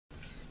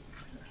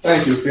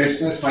Thank you,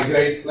 Krishna. It's my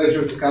great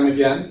pleasure to come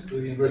again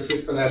to the University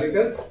of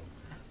Connecticut.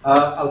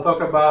 I'll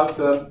talk about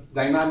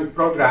dynamic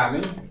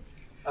programming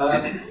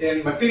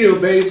and material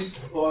based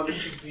on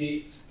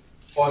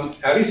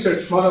a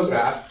research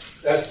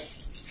monograph that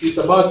is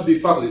about to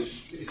be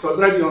published. It's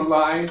already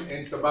online, and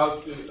it's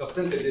about to, a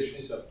print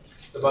edition is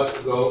about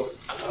to go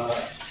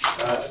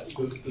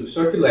to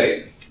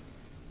circulate.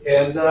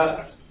 And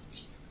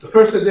the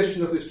first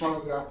edition of this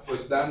monograph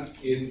was done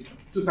in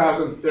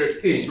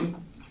 2013.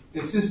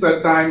 And since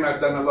that time,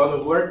 I've done a lot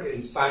of work, and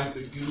it's time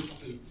to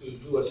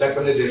do a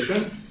second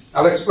edition.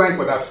 I'll explain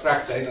what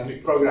abstract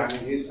dynamic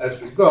programming is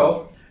as we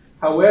go.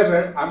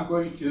 However, I'm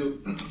going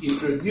to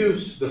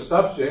introduce the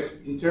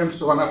subject in terms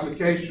of an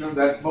application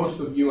that most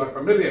of you are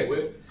familiar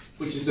with,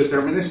 which is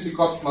deterministic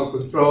optimal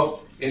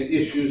control and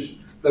issues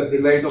that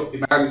relate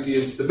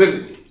optimality and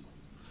stability.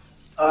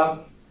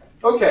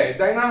 Okay,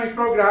 dynamic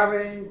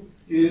programming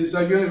is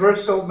a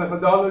universal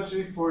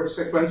methodology for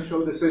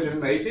sequential decision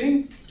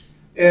making.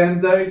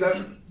 And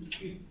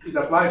it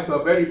applies to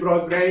a very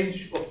broad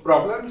range of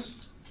problems,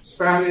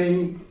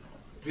 spanning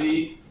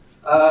the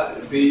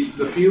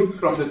field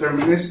from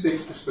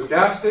deterministic to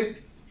stochastic,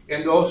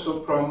 and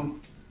also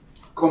from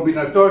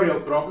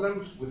combinatorial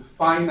problems with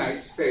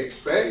finite state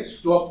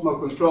space to optimal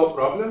control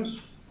problems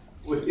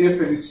with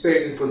infinite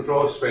state and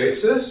control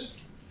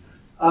spaces.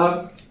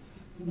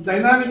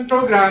 Dynamic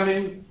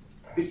programming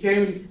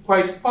became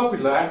quite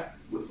popular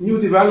with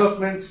new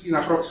developments in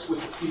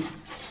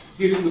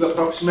dealing with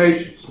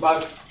approximations.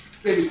 About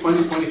maybe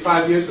 20,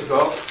 25 years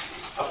ago,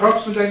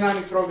 approximate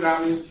dynamic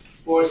programming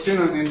or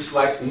synonyms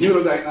like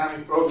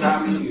neurodynamic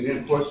programming,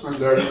 reinforcement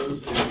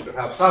learning, and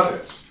perhaps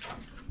others.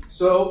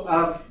 So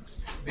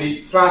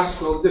the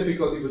classical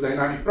difficulty with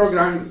dynamic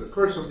programming is the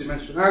curse of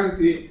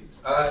dimensionality.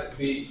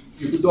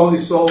 You could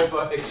only solve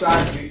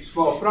exactly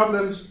small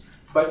problems,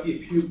 but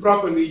if you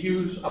properly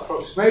use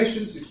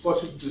approximations, it's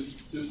possible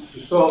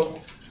to solve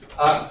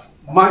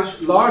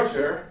much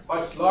larger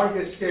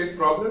scale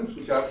problems,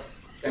 which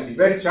can be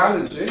very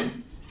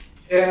challenging.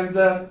 And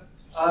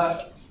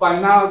by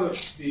now,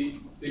 the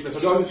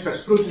methodology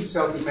has proved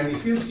itself in many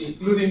fields,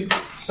 including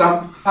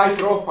some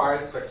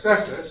high-profile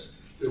successes.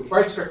 They're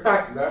quite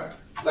spectacular,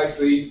 like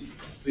the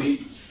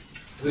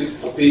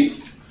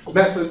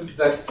method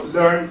that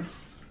learned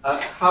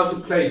how to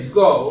play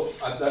Go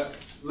at the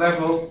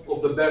level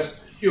of the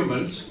best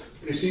humans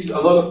received a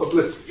lot of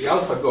publicity, the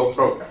AlphaGo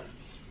program.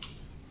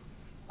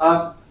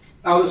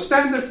 Now, the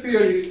standard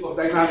theory of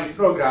dynamic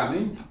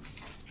programming,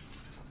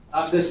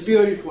 there's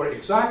theory for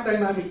exact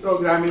dynamic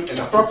programming and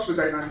approximate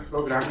dynamic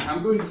programming.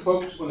 I'm going to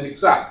focus on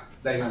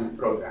exact dynamic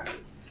programming.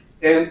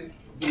 And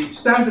the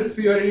standard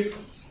theory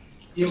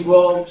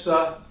involves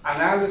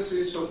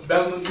analysis of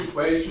Bellman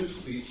equations,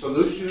 the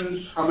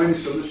solutions, how many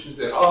solutions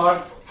there are,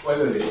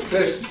 whether they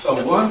exist, and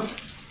so on,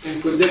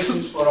 and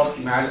conditions for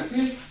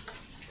optimality.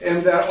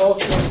 And there are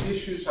also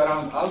issues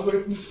around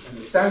algorithms, and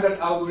the standard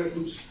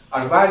algorithms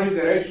are value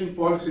iteration,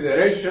 policy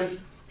iteration,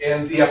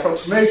 and the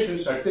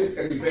approximations are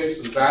typically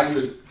based on value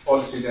and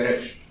policy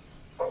iteration.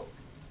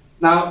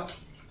 Now,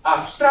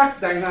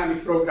 abstract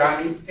dynamic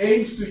programming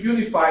aims to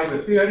unify the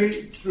theory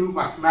through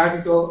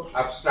mathematical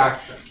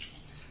abstraction.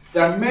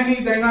 There are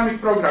many dynamic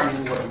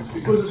programming words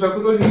because the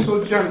methodology is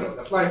so general. It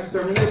applies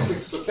deterministic,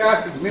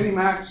 stochastic,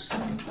 minimax,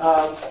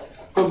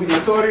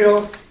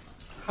 combinatorial.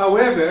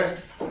 However,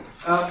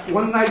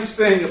 one nice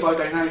thing about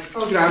dynamic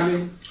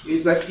programming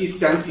is that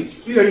its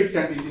theory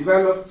can be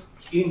developed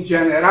in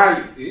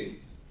generality,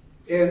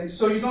 and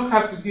so you don't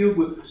have to deal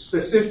with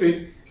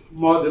specific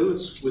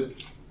models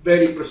with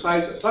very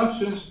precise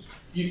assumptions.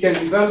 You can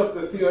develop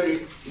the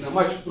theory in a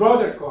much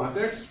broader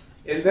context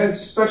and then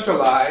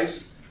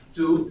specialize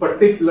to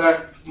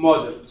particular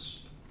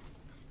models.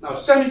 Now,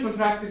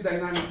 semi-contracted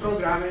dynamic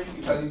programming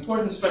is an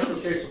important special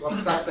case of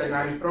abstract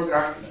dynamic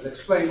programming. I'll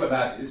explain what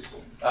that is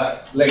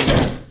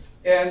later.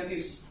 And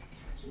it's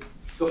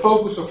the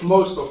focus of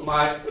most of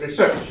my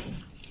research.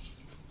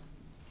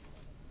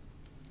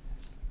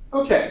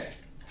 Okay,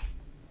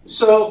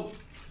 so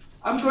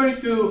I'm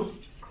going to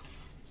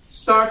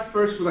start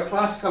first with a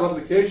classical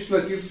application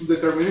that deals with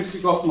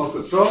deterministic optimal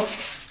control,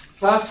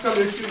 classical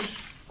issues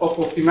of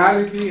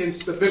optimality and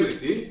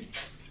stability,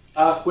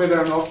 whether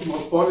an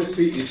optimal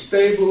policy is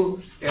stable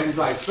and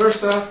vice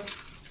versa.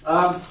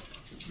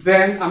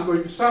 Then I'm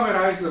going to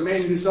summarize the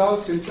main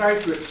results and try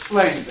to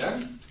explain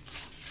them.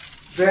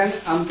 Then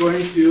I'm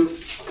going to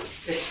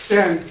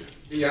extend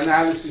the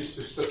analysis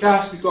to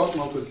stochastic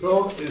optimal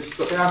control and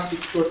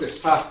stochastic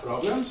shortest path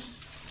problems.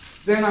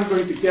 Then I'm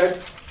going to get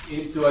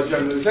into a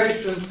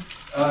generalization,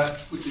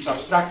 which is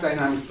abstract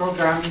dynamic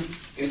programming,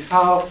 and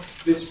how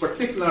this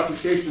particular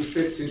application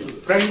fits into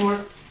the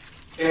framework,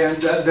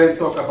 and then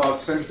talk about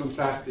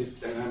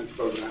semi-contracted dynamic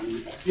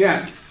programming at the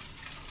end.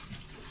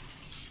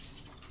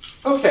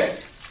 Okay.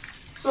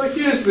 So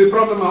here's the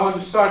problem I want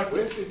to start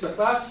with. It's a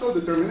classical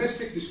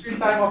deterministic discrete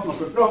time optimal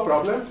control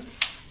problem.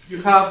 You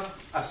have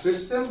a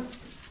system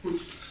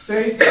which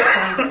state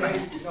time k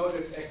is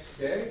denoted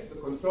xk, the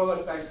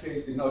controller time k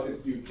is denoted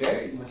uk.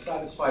 It must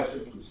satisfy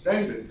certain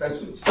constraint, the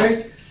depends on the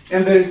state.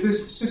 And there is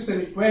this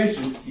system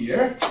equation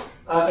here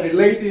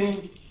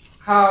relating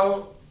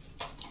how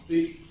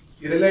it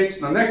relates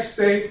the next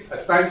state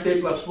at time k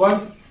plus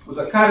 1 with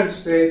the current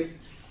state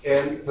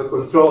and the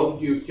control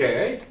uk.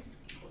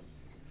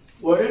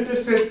 We're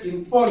interested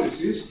in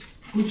policies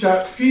which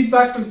are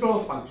feedback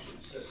control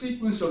functions, a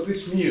sequence of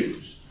these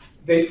mu's.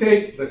 They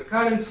take the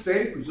current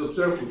state, which is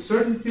observed with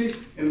certainty,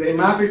 and they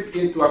map it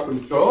into a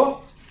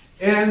control.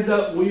 And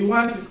we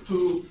want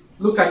to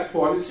look at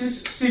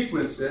policies,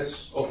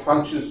 sequences of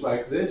functions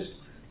like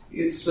this.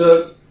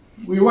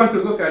 We want to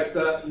look at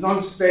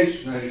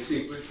non-stationary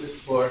sequences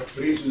for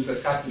reasons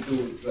that have to do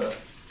with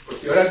for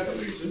theoretical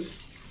reasons.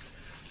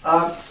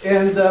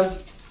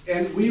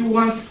 And we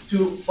want to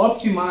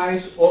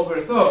optimize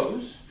over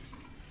those.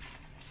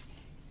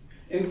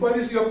 And what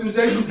is the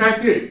optimization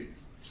criteria?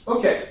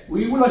 Okay,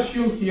 we will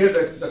assume here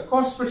that the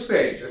cost per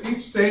stage. At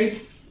each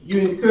stage, you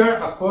incur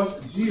a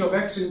cost g of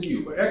x and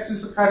u, where x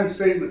is the current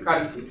state and the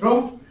current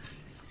control.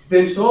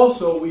 There is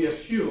also, we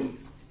assume,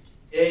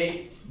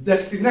 a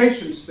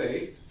destination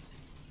state,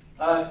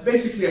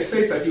 basically a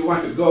state that you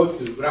want to go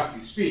to,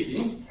 roughly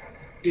speaking.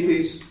 It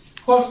is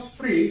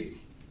cost-free.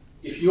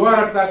 If you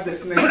are at that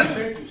destination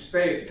state, you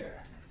stay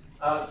there.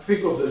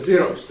 Think of the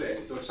zero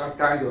state or some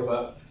kind of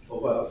a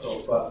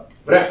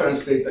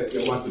reference state that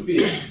you want to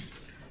be in.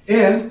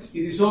 And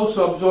it is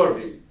also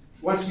absorbing.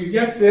 Once you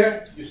get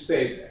there, you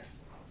stay there.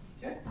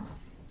 Okay?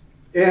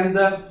 And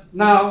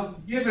now,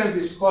 given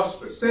this cost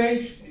per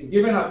stage, and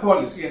given a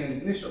policy and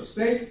an initial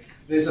state,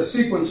 there's a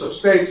sequence of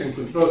states and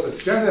controls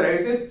that's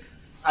generated.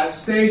 At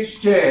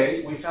stage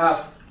k, we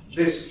have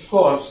this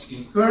cost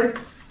incurred.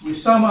 We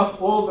sum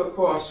up all the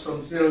costs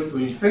from 0 to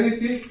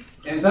infinity,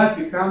 and that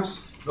becomes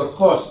the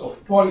cost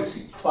of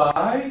policy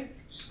phi,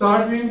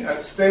 starting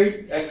at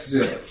state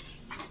x0.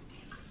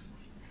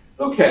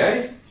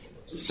 Okay,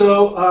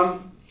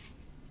 so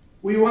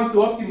we want to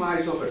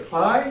optimize over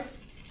pi.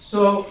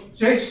 So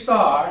j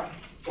star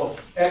of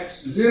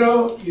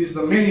x0 is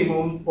the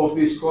minimum of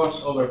this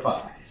cost over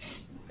pi.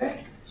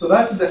 Okay, so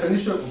that's the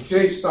definition of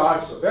j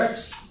stars of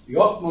x, the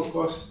optimal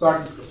cost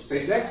starting from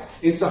state x.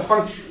 It's a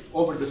function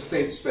over the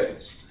state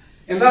space.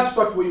 And that's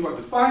what we want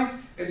to find,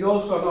 and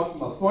also an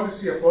optimal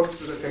policy, a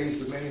policy that attains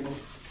the minimum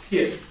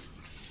here.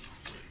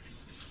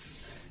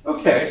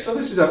 Okay, so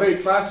this is a very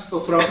classical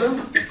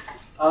problem.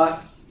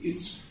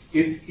 It's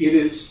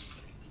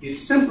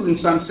simple in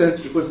some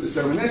sense because it's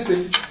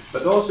deterministic,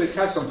 but also it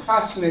has some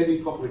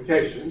fascinating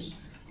complications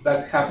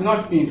that have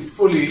not been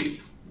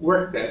fully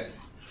worked at.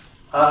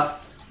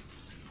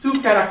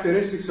 Two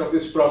characteristics of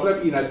this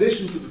problem, in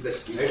addition to the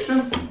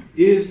destination,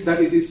 is that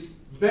it is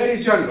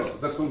very general.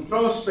 The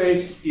control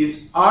space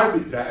is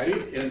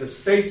arbitrary, and the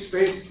state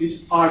space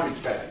is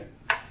arbitrary.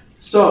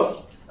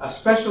 So, a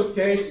special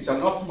case is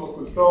an optimal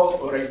control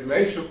or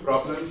regulation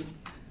problem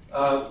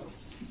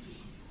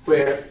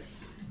where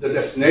the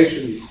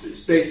destination is the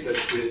state that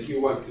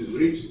you want to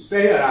reach and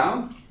stay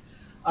around.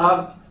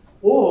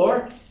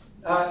 Or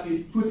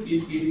it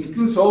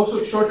includes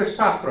also shortest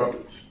path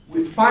problems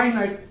with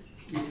finite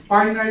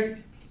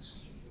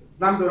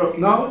number of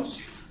nodes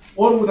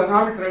or with an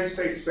arbitrary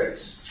state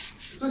space.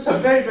 So it's a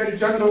very, very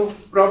general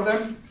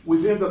problem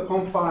within the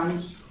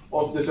confines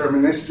of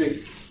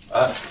deterministic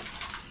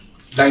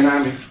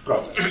dynamic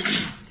problem.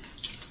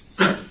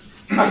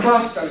 A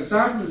classical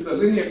example is the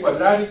linear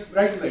quadratic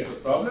regulator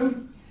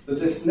problem. The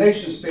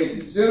destination state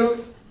is 0.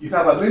 You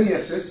have a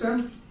linear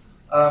system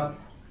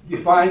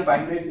defined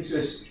by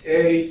matrices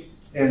A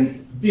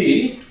and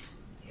B,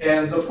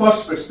 and the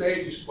cost per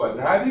stage is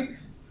quadratic.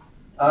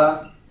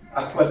 A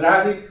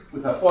quadratic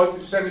with a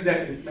positive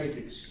semi-definite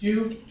matrix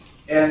Q,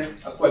 and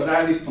a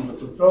quadratic from the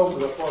control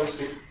with a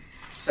positive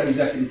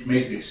semi-definite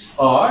matrix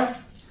R.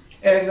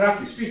 And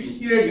roughly speaking,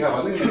 here you have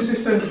a linear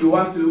system. You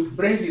want to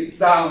bring it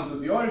down to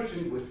the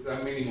origin with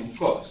a minimum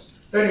cost.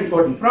 Very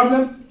important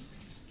problem.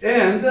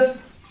 And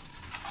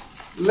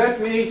let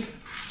me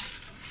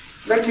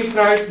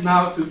try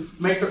now to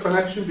make a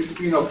connection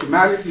between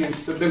optimality and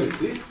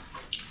stability.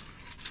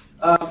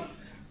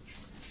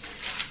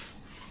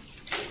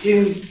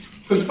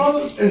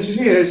 Control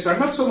engineers are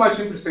not so much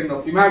interested in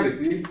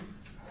optimality.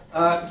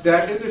 They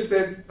are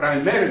interested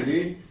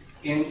primarily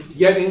in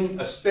getting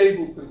a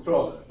stable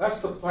controller. That's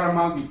the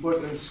paramount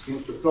importance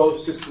in control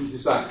system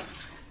design.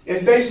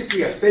 And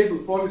basically, a stable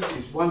policy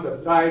is one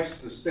that drives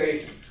the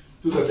state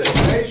to the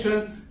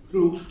destination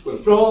through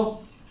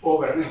control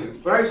over an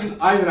infinite horizon,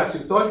 either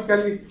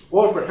asymptotically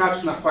or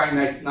perhaps in a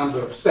finite number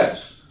of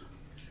steps.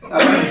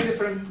 Many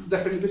different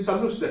definitions, this is a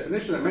loose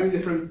definition, and many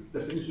different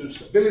definitions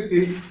of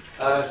stability,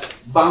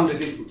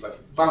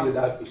 bounded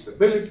output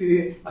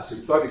stability,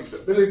 asymptotic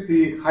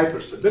stability,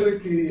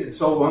 hyperstability, and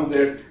so on.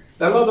 There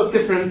are a lot of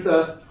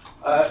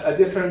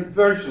different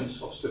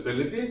versions of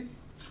stability.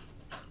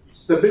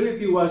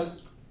 Stability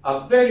was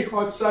a very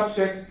hot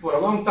subject for a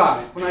long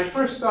time. When I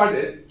first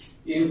started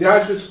in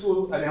graduate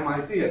school at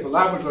MIT, at the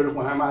laboratory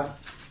where I'm at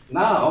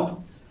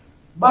now,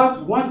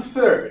 But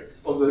 1/3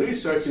 of the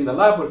research in the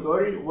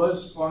laboratory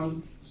was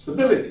on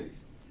stability.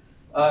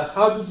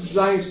 How to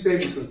design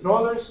stable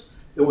controllers.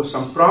 There were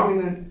some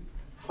prominent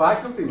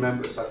faculty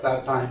members at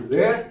that time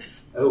there.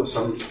 There were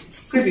some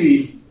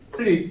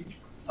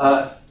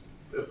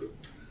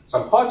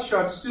some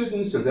hotshot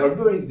students, and they were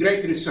doing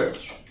great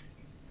research.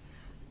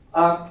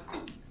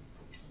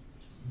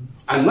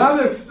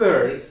 Another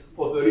third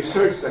of the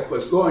research that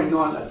was going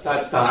on at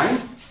that time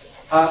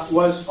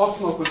was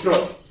optimal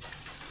control.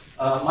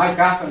 Mike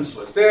Athens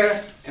was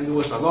there, and there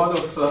was a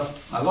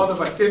lot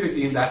of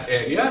activity in that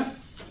area.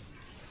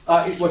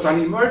 It was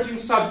an emerging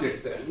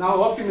subject then. Now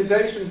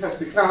optimization has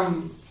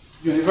become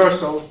a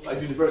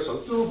universal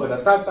tool, but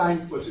at that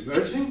time it was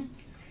emerging.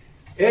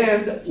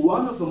 And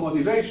one of the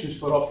motivations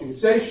for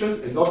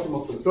optimization and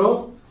optimal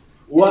control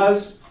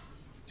was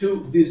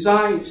to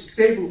design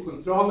stable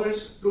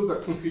controllers through the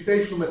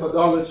computational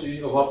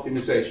methodology of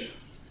optimization.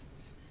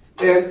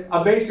 And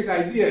a basic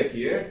idea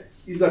here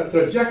is that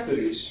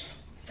trajectories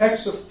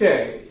x of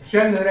k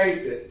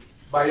generated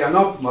by an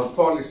optimal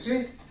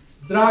policy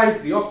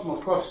drive the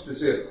optimal cost to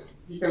zero.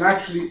 You can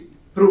actually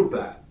prove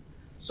that.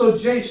 So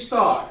J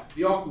star,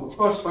 the optimal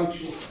cost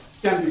function,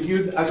 can be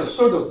viewed as a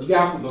sort of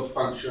Lyapunov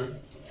function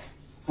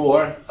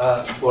for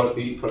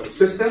the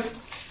system.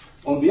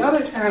 On the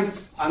other hand,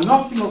 an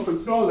optimal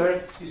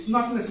controller is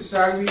not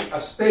necessarily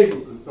a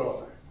stable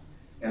controller.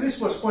 And this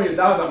was pointed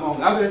out,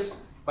 among others,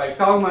 by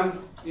Kalman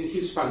in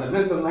his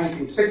fundamental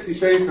 1960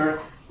 paper,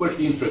 where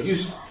he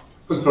introduced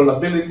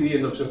controllability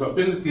and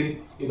observability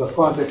in the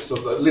context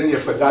of the linear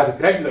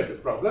quadratic regulator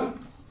problem.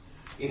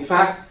 In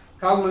fact,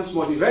 Kalman's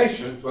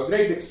motivation, to a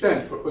great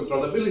extent, for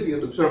controllability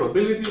and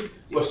observability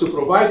was to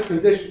provide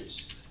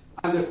conditions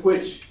under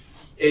which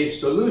a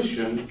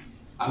solution,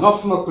 an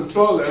optimal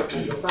controller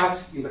in the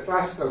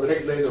classical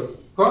regulator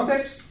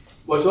context,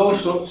 was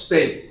also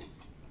stable.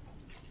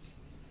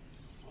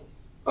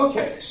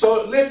 Okay,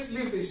 so let's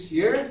leave this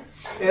here,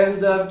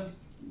 and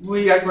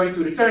we are going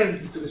to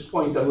return to this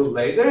point a little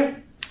later.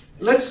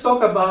 Let's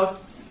talk about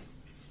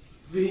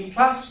the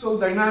classical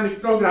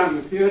dynamic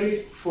programming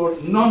theory for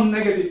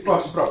non-negative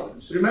cost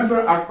problems.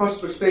 Remember, our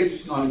cost per stage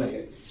is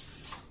non-negative.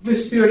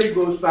 This theory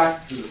goes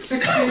back to the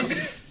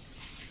 60s,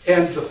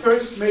 and the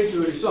first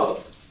major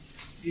result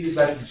is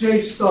that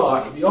J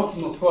star, the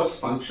optimal cost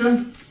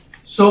function,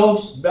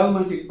 solves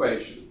Bellman's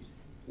equation.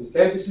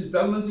 Okay, this is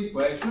Bellman's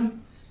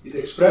equation. It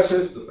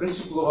expresses the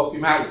principle of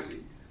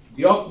optimality.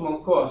 The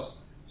optimal cost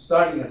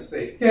starting at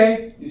state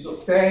k is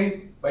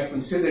obtained by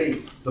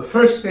considering the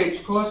first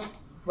stage cost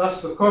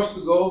plus the cost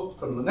to go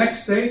from the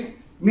next state,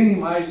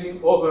 minimizing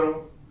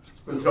overall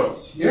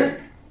controls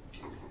here.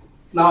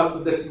 Now at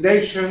the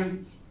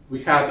destination,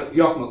 we have that the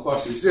optimal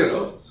cost is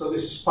 0, so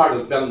this is part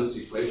of Bellman's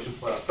equation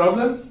for our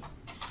problem.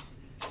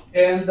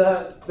 And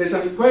there's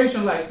an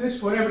equation like this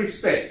for every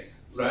state,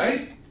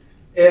 right?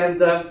 And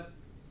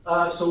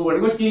so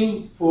we're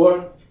looking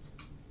for,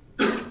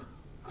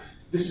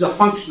 this is a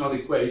functional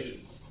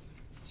equation,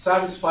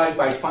 satisfied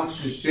by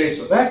functions j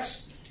of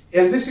x.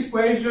 And this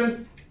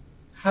equation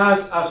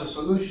has as a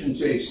solution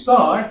J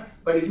star,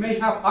 but it may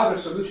have other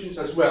solutions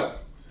as well.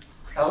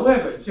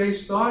 However, J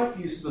star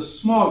is the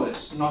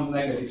smallest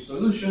non-negative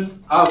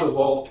solution out of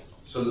all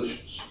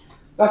solutions.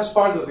 That's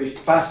part of the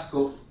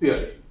classical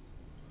theory.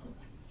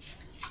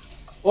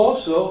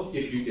 Also,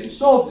 if you can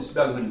solve this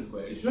Bellman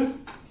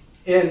equation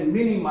and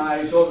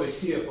minimize over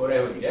here for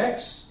every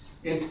x,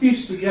 and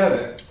piece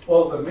together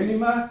all the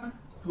minima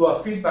to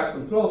a feedback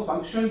control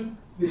function,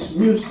 this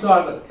mu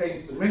star that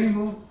takes the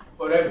minimum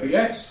for every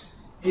x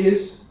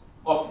is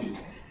optimal.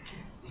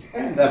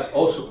 And that's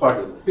also part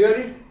of the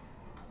theory.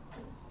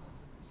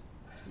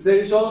 There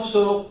is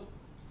also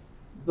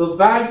the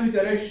value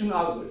iteration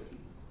algorithm.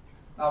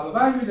 Now, the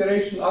value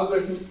iteration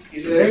algorithm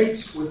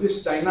iterates with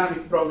this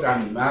dynamic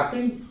programming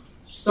mapping,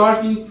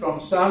 starting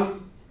from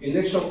some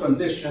initial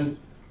condition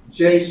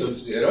j sub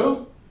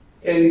 0,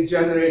 and it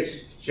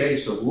generates j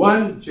sub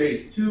 1,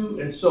 j2,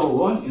 and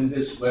so on in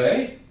this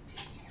way.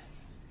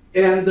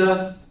 And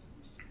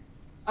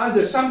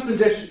under some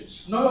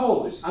conditions, not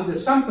always, under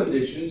some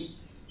conditions,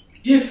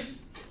 if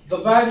the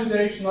value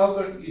iteration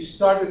algorithm is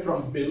started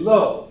from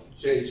below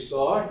J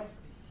star,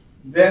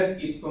 then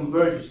it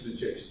converges to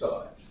J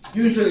star.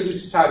 Usually this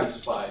is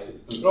satisfied.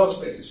 If the control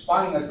space is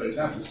finite, for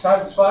example, is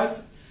satisfied.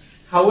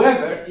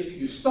 However, if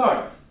you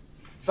start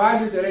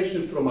value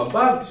iteration from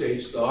above J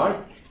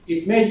star,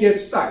 it may get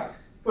stuck.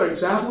 For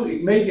example,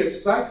 it may get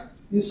stuck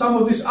in some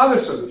of these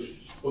other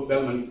solutions of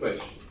Bellman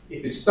equation.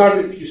 If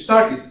you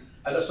started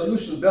at a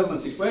solution of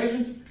Bellman's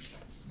equation,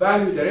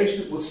 value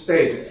iteration will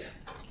stay there.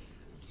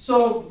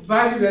 So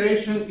value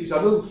iteration is a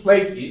little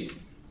flaky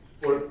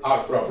for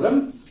our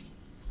problem.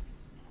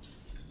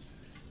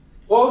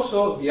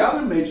 Also, the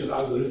other major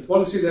algorithm,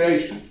 policy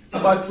iteration,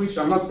 about which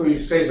I'm not going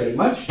to say very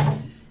much,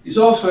 is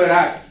also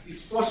erratic.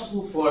 It's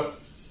possible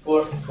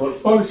for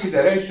policy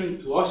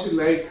iteration to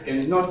oscillate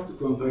and not to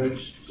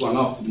converge to an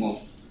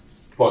optimal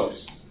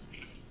policy.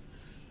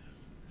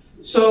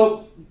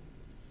 So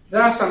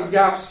there are some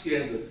gaps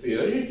here in the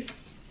theory,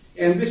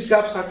 and these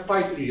gaps are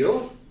quite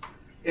real.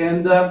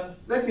 And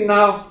let me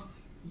now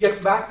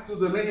get back to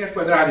the linear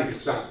quadratic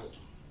example.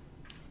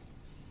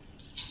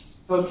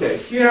 Okay,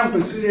 here I'm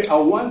considering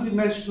a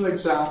one-dimensional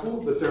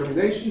example. The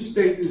termination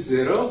state is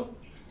 0.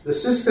 The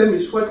system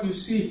is what you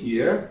see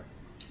here.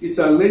 It's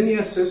a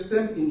linear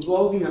system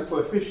involving a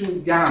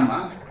coefficient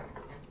gamma,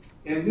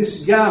 and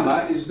this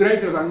gamma is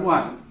greater than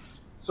 1.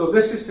 So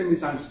this system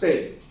is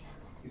unstable.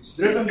 It's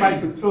driven by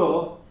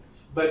control,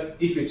 but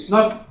if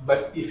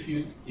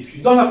you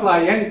don't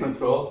apply any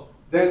control,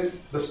 then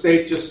the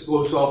state just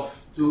goes off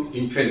to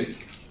infinity.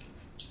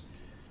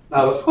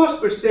 Now the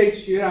cost per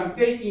stage here I'm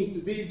taking to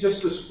be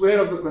just the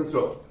square of the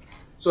control.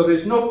 So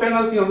there's no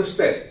penalty on the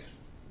state.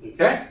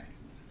 Okay?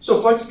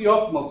 So what's the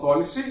optimal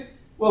policy?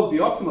 Well, the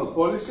optimal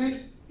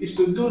policy is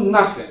to do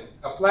nothing.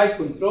 Apply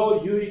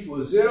control U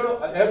equals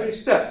 0 at every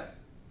step.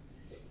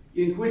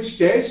 In which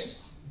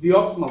case, the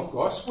optimal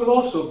cost will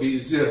also be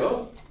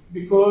 0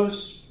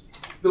 because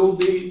there will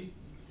be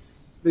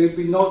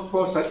no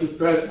cost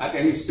incurred at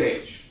any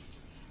stage.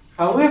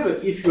 However,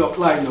 if you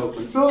apply no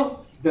control,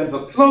 then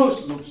the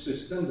closed loop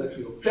system that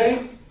you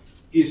obtain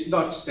is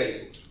not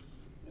stable.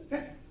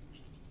 Okay?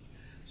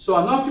 So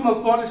an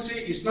optimal policy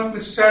is not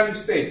necessarily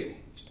stable.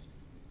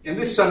 And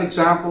this is an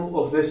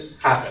example of this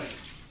happening.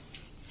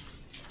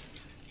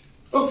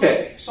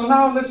 Okay, so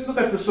now let's look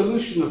at the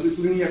solution of these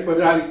linear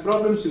quadratic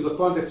problems in the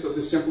context of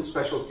this simple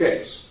special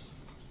case.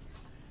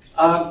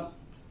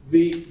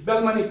 The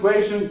Bellman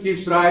equation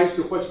gives rise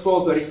to what's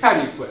called the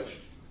Riccati equation.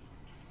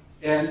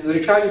 And the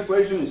Riccati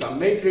equation is a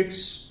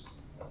matrix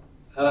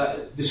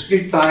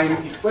discrete time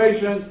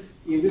equation.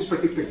 In this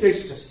particular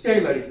case, it's a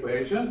scalar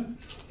equation.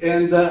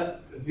 And the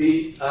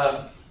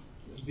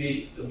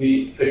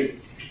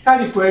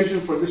Riccati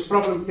equation for this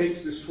problem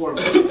takes this form.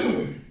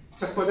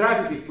 It's a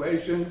quadratic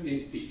equation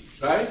in P,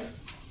 right?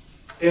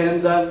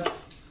 And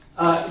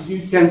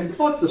you can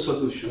plot the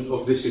solution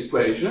of this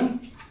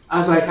equation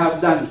as I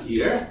have done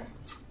here.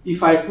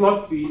 If I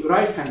plot the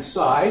right-hand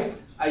side,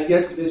 I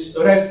get this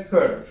red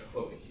curve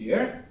over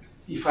here.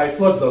 If I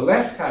plot the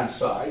left-hand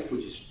side,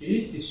 which is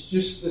P, it's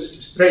just this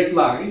straight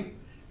line.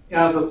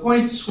 And the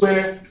points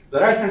where the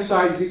right-hand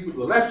side is equal to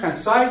the left-hand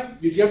side,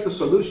 you get the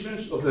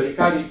solutions of the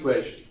Riccati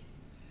equation.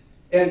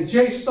 And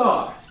J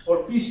star,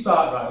 or P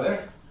star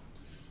rather,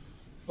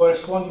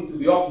 corresponding to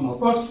the optimal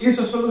cost, is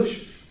a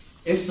solution.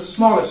 It's the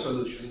smallest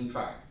solution, in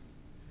fact.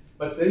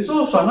 But there is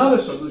also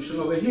another solution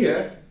over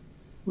here,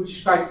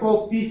 which I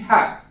call P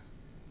hat.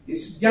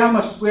 It's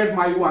gamma squared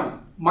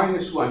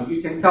minus 1.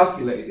 You can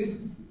calculate it.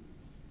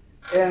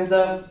 And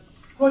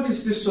what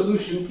is this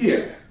solution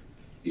here?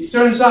 It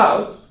turns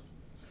out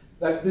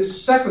that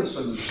this second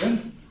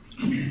solution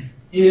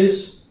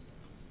is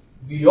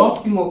the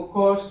optimal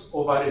cost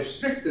of a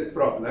restricted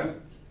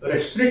problem,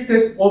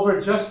 restricted over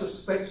just the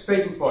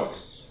stable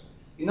policies.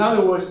 In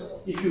other words,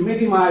 if you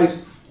minimize,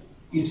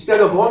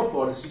 instead of all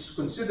policies,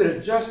 consider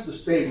just the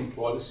stable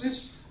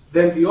policies,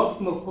 then the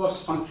optimal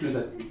cost function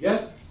that we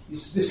get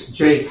is this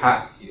J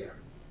hat here.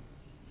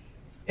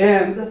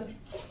 And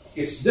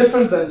it's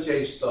different than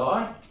J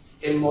star,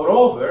 and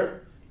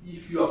moreover,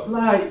 if you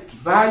apply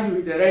value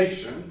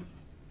iteration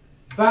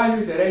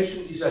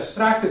is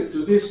abstracted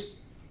to this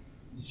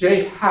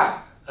J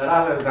hat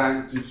rather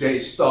than to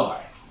J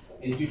star.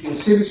 And you can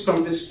see this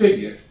from this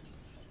figure.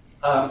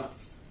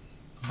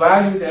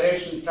 Value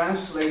iteration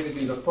translated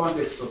in the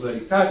context of the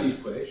Riccati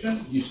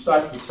equation, you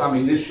start with some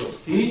initial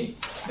P,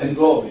 and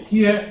go over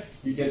here,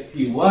 you get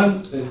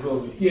P1, then go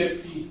over here,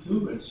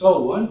 P2, and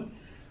so on.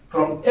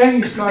 From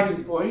any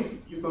starting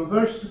point, you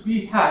converge to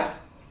P hat,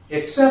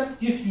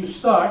 except if you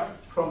start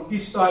from P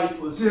star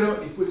equals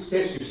 0, in which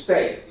case you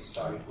stay at P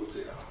star equals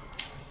 0.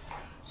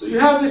 So you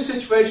have this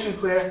situation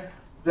where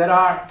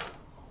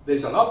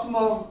there's an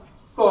optimal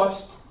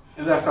cost,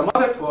 and there are some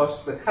other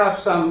costs that have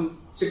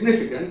some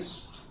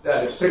significance, the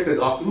restricted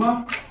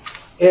optima,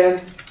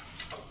 and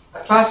a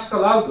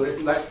classical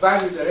algorithm like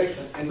value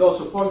iteration and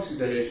also policy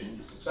iteration in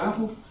this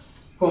example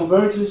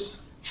converges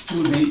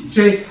to the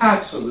J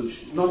hat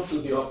solution, not to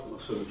the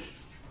optimal solution.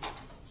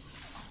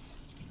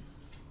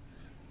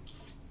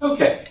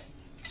 Okay,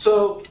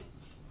 so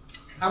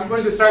I'm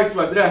going to try to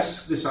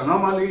address this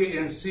anomaly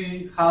and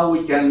see how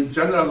we can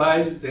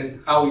generalize it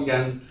and how we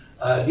can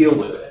deal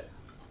with it.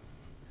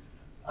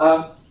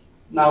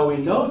 Now we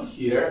note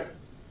here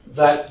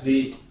that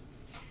the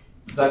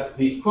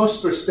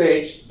cost per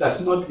stage does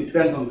not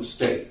depend on the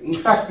state. In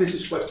fact, this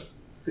is what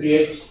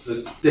creates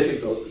the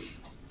difficulty.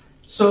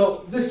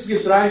 So this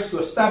gives rise to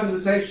a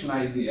stabilization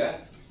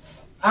idea.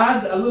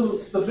 Add a little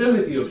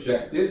stability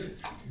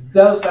objective,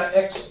 delta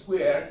x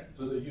squared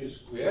to the u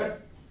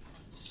squared,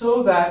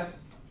 so that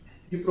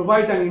you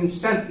provide an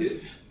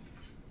incentive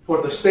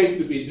for the state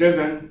to be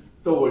driven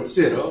towards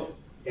 0,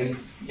 and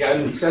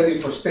an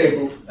incentive for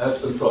stable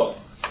control.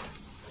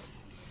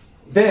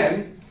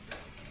 Then,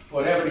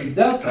 for every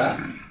delta,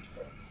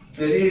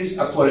 there is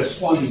a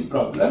corresponding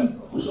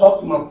problem whose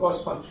optimal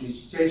cost function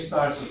is J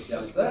stars of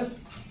delta,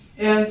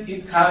 and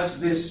it has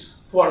this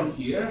form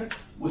here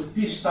with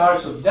P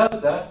stars of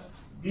delta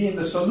being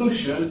the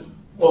solution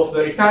of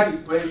the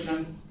Riccati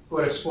equation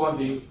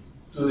corresponding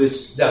to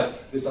this delta.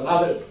 There's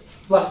another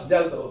plus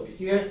delta over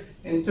here,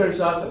 and it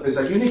turns out that there's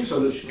a unique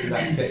solution in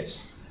that case.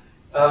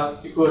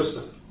 Because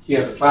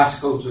here the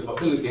classical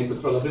observability and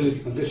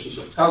controllability conditions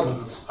of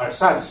Kalman are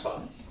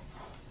satisfied.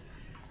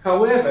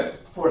 However,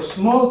 for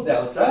small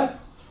delta,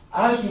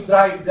 as you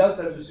drive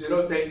delta to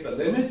zero, take the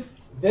limit,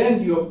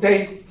 then you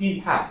obtain p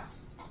hat.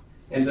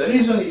 And the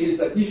reason is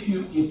that if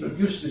you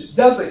introduce this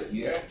delta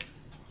here,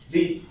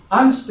 the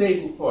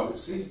unstable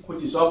policy,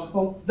 which is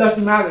optimal,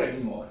 doesn't matter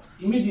anymore.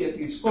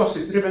 Immediately, its cost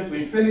is driven to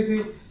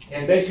infinity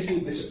and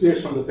basically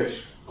disappears from the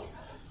picture.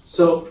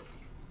 So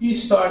P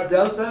star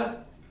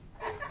delta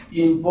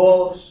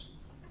involves,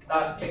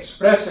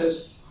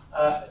 expresses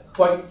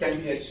what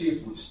can be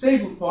achieved with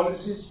stable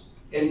policies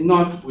and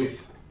not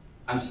with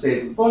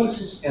unstable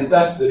policies, and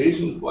that's the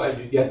reason why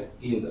you get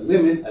in the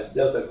limit as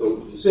delta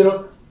goes to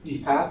zero, P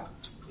hat,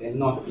 and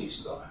not P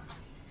star.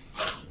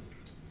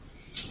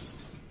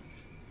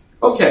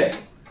 Okay,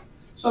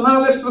 so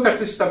now let's look at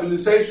the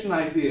stabilization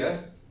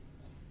idea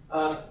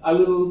a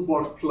little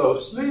more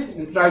closely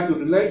and try to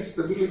relate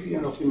stability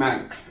and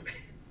optimality.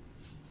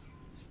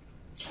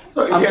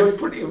 So if you're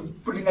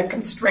putting a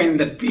constraint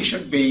that P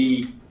should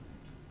be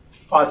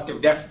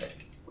positive definite,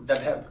 would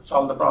that have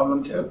solved the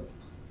problem too?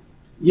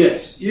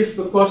 Yes, if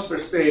the cost per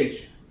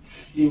stage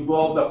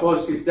involved a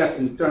positive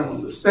definite term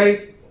on the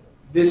state,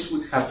 this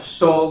would have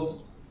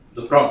solved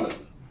the problem.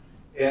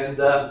 And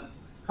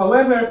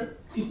however,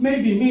 it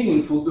may be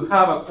meaningful to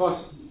have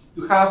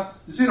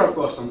zero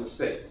cost on the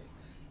state,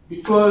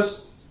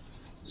 because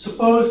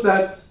suppose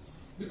that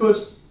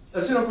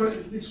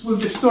this will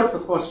distort the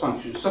cost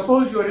function.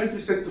 Suppose you are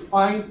interested to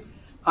find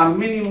a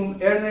minimum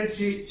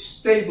energy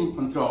stable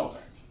controller.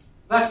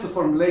 That's the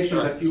formulation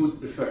that you would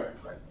prefer.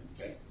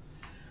 Okay.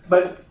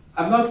 But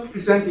I'm not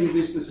presenting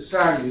this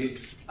necessarily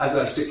as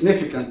a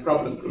significant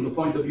problem from the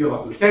point of view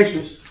of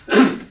applications.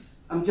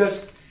 I'm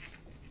just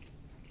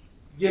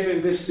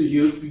giving this to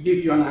you to give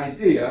you an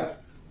idea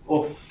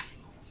of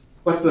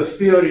what the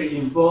theory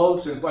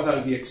involves and what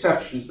are the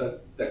exceptions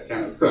that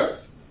can occur.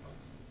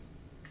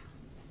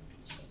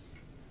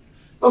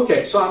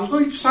 Okay, so I'm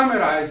going to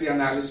summarize the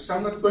analysis.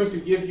 I'm not going to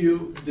give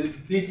you the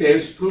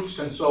details, proofs,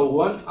 and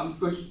so on. I'm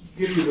going to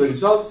give you the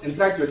results and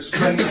try to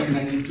explain it in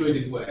an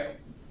intuitive way.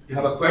 You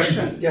have a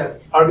question? Yeah.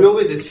 Are we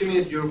always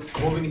assuming that you're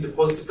moving in the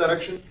positive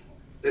direction?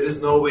 There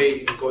is no way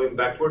in going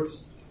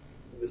backwards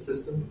in the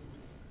system?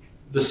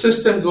 The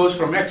system goes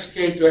from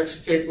xk to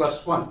xk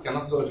plus 1. It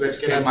cannot go to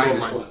xk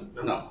minus 1.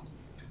 No.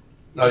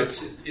 No,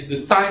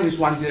 the time is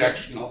one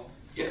directional.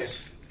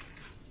 Yes.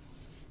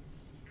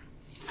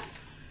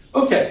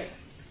 Okay.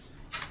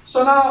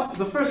 So now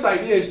the first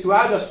idea is to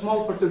add a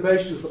small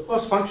perturbation to the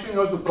cost function in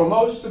order to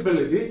promote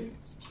stability.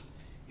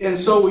 And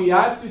so we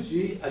add to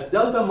G a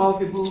delta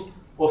multiple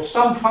of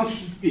some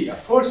function P, a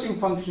forcing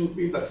function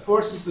P that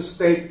forces the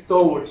state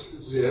towards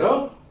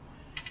zero.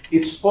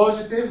 It's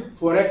positive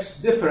for x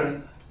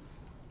different,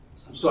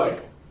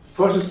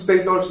 forces the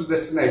state towards the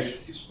destination.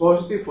 It's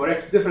positive for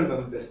x different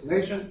than the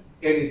destination,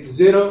 and it's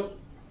zero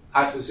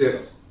at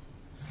zero.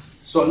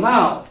 So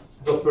now,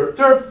 the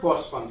perturbed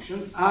cost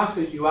function,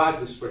 after you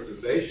add this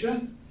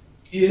perturbation,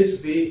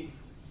 is the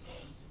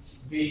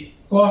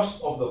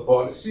cost of the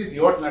policy, the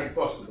ordinary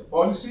cost of the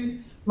policy,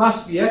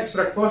 plus the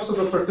extra cost of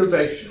the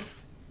perturbation,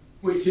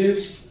 which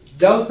is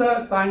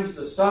delta times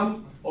the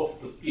sum of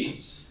the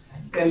p's.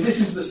 And this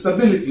is the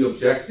stability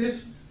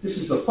objective, this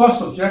is the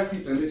cost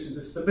objective, and this is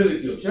the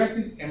stability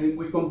objective, and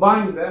we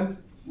combine them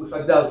with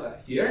a delta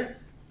here.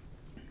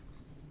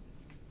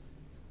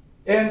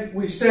 And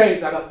we say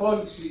that a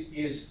policy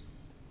is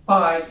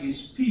pi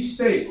is p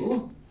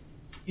stable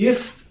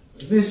if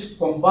this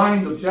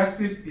combined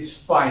objective is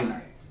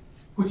finite,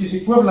 which is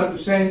equivalent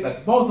to saying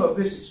that both of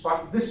this is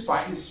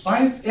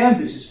finite and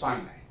this is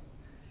finite.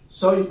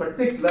 So in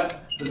particular,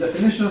 the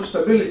definition of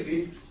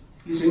stability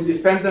is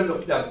independent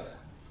of delta.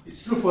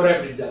 It's true for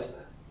every delta,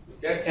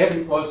 okay?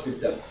 Every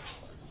positive delta.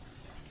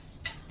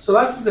 So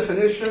that's the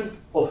definition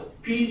of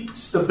p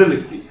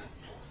stability.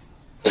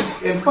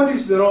 And what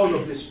is the role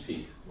of this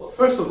p? Well,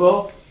 first of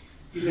all,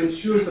 it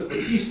ensures that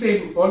the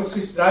p-stable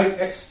policies drive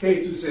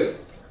xk to zero.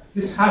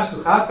 This has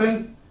to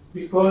happen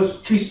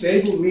because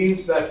p-stable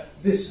means that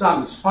this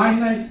sum is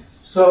finite,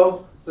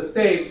 so the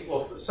tail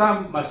of the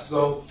sum must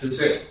go to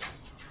zero.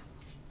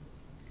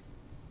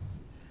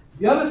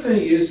 The other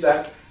thing is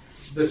that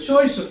the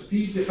choice of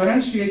p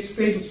differentiates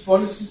stable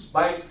policies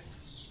by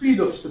speed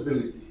of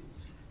stability.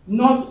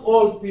 Not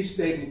all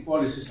p-stable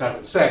policies are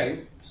the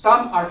same.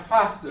 Some are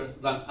faster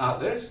than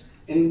others,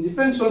 and it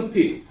depends on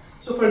p.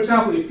 So, for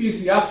example, if p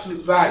is the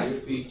absolute value,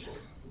 p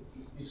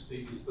is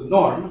the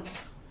norm,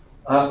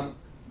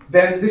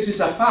 then this is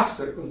a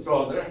faster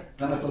controller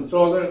than a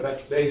controller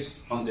that's based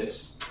on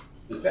this.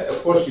 Okay?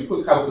 Of course, you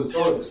could have a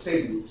controller that's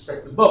stable with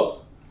respect to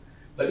both.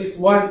 But if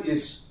one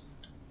is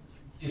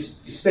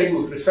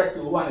stable with respect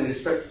to one and with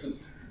respect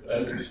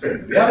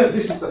to the other,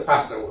 this is the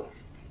faster one.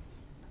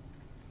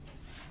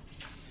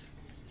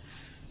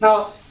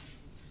 Now,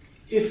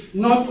 if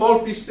not all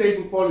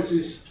p-stable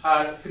policies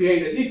are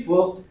created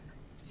equal,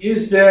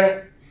 is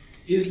there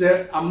is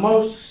a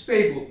most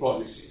stable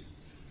policy.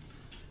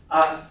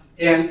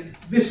 And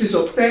this is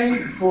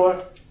obtained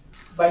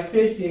by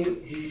taking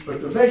the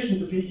perturbation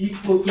to be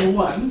equal to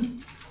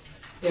 1.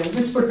 And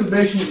this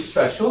perturbation is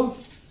special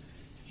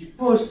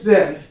because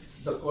then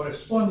the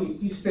corresponding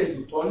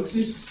p-stable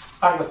policies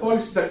are the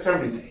policies that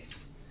terminate.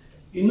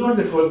 In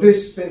order for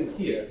this thing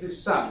here,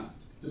 this sum,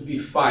 to be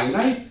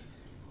finite,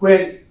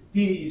 when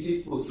p is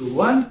equal to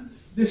 1,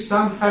 this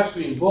sum has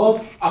to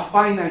involve a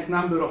finite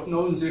number of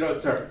non-zero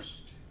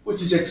terms,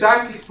 which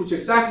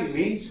exactly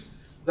means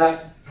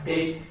that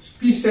a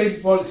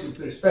p-stable policy with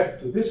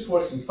respect to this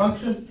forcing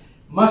function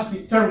must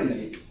be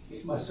terminated.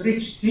 It must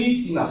reach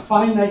t in a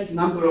finite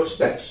number of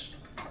steps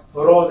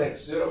for all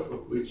x0 for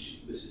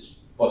which this is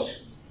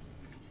possible.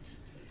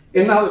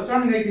 And now the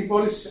terminating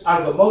policies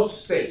are the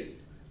most stable.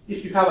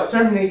 If you have a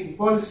terminating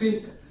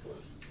policy,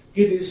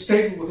 it is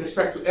stable with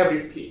respect to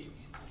every p.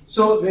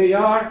 So they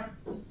are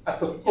at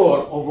the core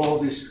of all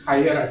this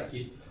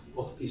hierarchy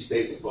of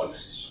p-stable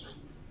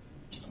policies.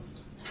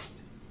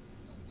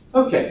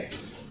 Okay,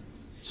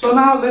 so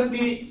now let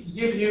me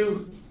give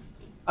you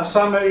a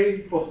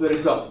summary of the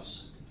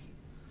results.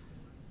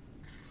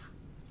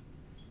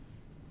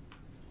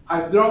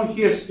 I've drawn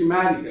here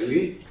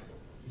schematically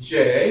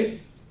J,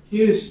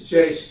 here's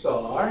J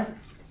star,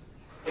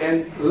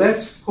 and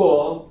let's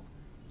call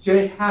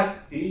J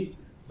hat P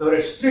the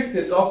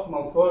restricted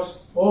optimal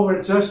cost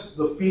over just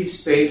the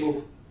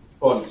p-stable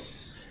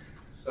policies,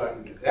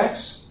 starting with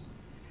x.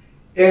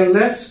 And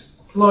let's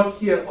plot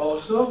here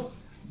also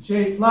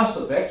J plus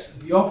of x,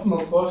 the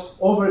optimal cost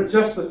over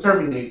just the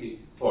terminating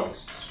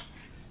policies.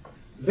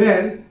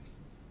 Then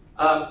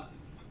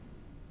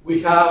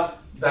we have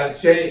that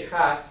J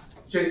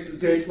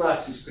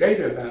plus is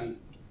greater than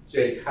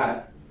J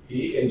hat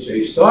P and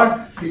J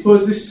star,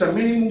 because this is a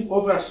minimum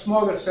over a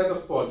smaller set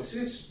of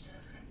policies,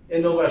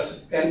 and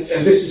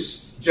this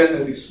is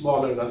generally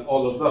smaller than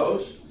all of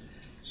those.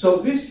 So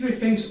these three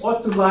things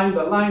ought to line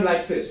the line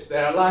like this. They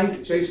are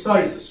aligned. J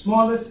star is the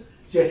smallest,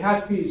 J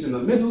hat P is in the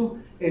middle,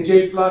 and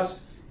J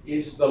plus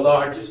is the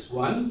largest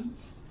one.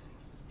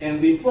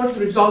 And the important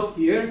result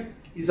here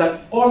is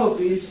that all of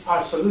these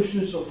are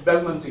solutions of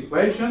Bellman's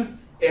equation,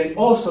 and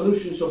all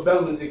solutions of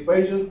Bellman's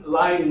equation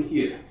lie in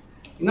here.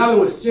 In other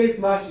words, J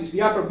plus is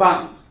the upper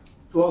bound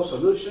to all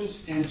solutions,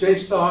 and J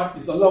star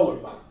is the lower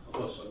bound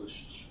of all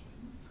solutions.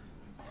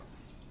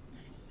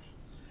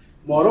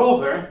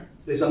 Moreover,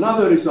 there's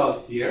another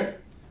result here.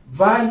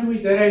 Value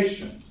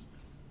iteration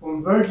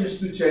converges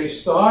to J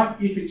star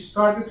if it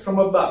started from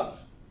above.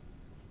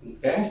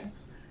 Okay?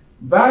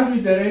 Value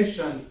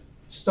iteration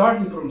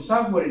starting from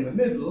somewhere in the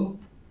middle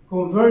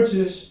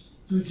converges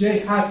to J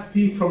hat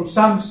P from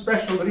some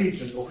special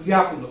region of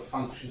Lyapunov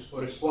functions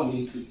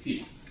corresponding to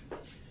P.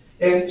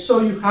 And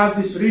so you have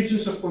these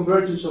regions of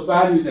convergence of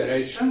value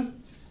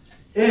iteration,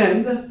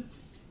 and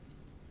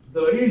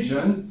the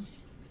region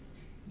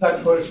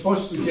that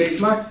corresponds to J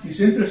plus is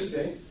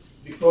interesting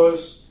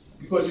because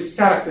it's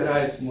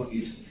characterized more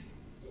easily.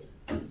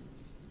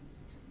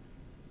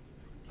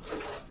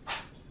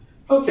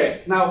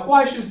 Okay, now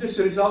why should this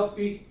result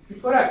be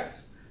correct?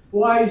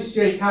 Why is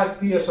J hat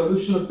P a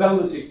solution of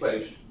Bellman's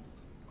equation?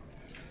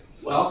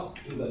 Well,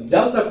 in the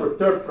delta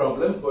perturb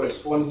problem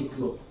corresponding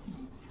to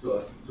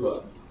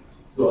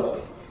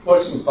a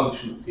forcing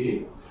function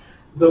P,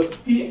 the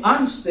P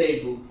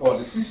unstable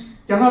policies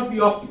cannot be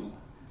optimal.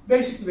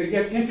 Basically, they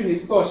get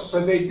infinite costs,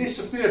 so they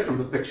disappear from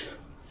the picture.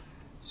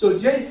 So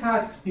J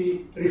hat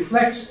P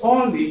reflects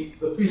only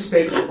the P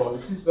stable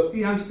policies. The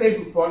P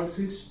unstable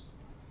policies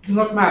do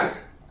not matter.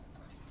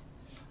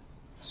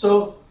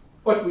 So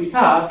what we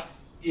have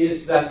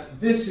is that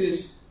this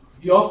is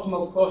the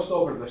optimal cost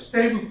over the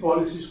stable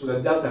policies with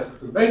a delta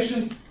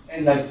perturbation,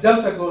 and as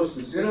delta goes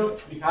to 0,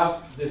 we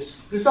have this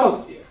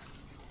result here.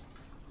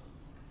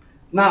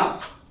 Now,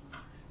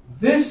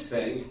 this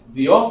thing,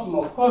 the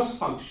optimal cost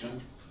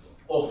function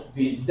of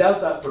the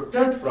delta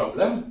perturb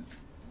problem,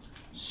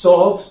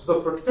 solves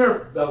the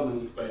perturbed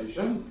Bellman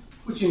equation,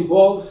 which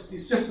involves,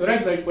 it's just a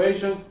regular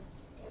equation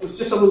with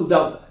just a little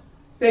delta.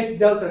 Take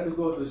delta to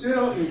go to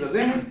 0 in the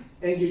limit,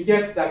 and you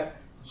get that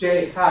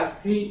J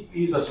hat P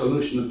is a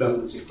solution of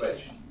Bellman's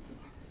equation.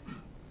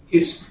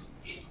 It's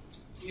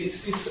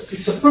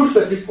a proof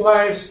that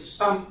requires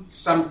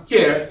some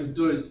care to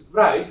do it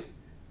right,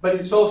 but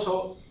it's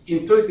also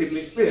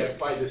intuitively clear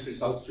why this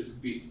result should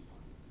be.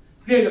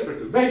 Create a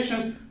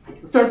perturbation,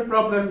 the third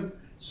problem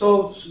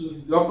solves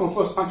the optimal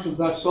cost function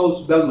thus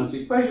solves Bellman's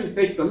equation,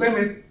 take the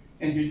limit,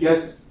 and you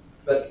get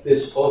that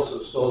this also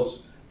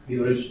solves the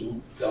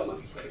original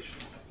Bellman equation.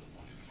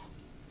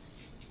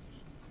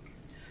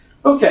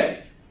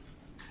 Okay,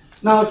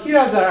 now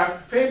here there are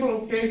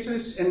favorable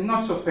cases and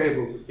not so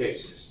favorable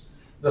cases.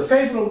 The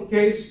favorable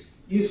case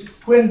is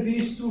when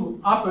these two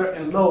upper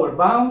and lower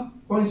bound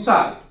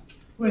coincide,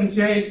 when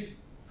J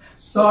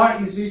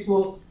star is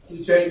equal to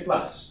J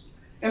plus.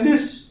 And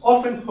this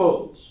often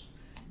holds.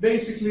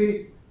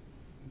 Basically,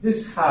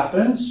 this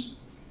happens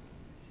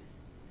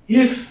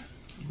if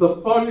the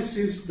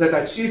policies that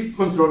achieve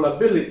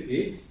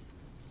controllability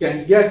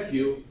can get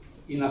you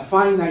in a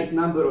finite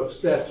number of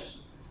steps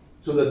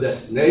to the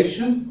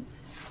destination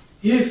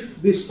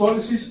if these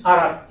policies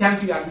can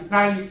be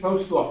arbitrarily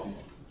close to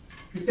optimal.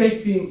 If you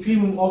take the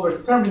infimum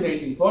over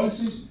terminating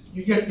policies,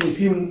 you get the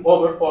infimum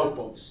over all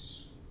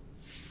policies.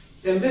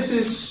 And this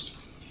is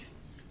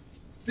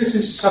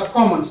a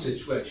common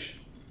situation.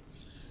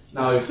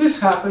 Now, if this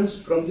happens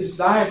from this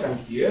diagram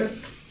here,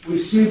 we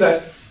see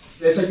that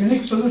there's a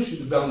unique solution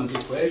to Bellman's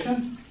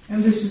equation,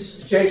 and this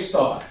is J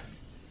star.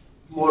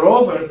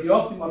 Moreover, the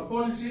optimal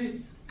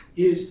policy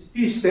is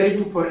P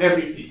stable for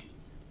every P.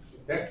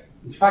 Okay?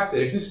 In fact,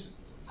 there exists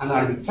an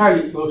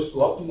arbitrarily close to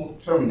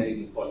optimal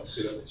terminating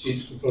policy that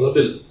achieves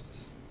controllability.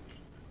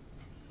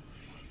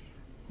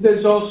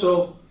 There's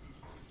also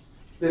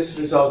this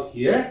result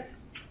here,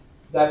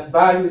 that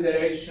value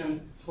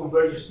iteration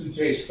converges to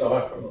J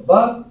star from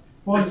above.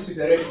 Policy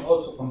iteration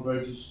also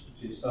converges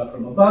to J star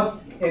from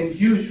above, and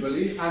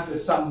usually, under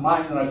some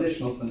minor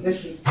additional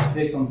condition,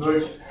 they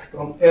converge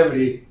from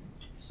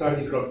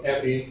starting from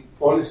every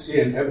policy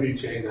and every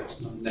J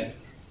that's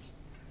non-negative.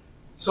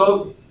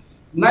 So,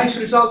 nice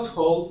results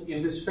hold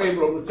in this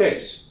favorable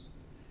case.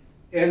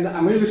 And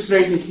I'm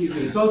illustrating here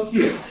the result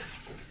here.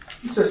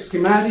 It's a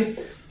schematic,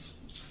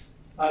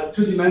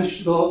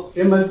 two-dimensional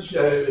image,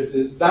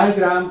 the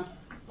diagram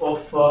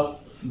of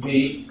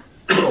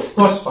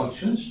cost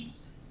functions.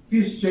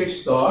 Here's J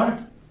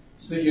star.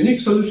 It's the unique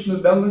solution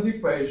of Bellman's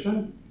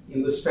equation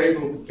in this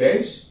favorable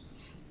case.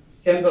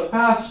 And the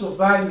paths of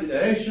value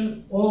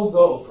iteration all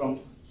go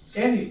from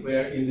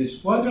anywhere in this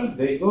quadrant,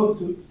 they go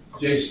to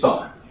J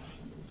star.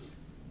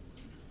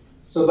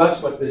 So that's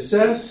what this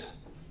says.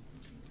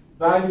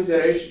 Value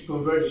iteration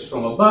converges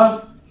from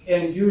above,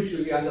 and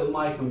usually under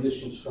my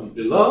conditions from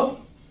below.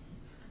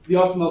 The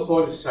optimal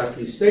policies are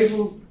P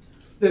stable.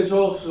 There's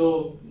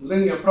also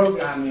linear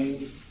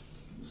programming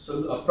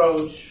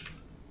approach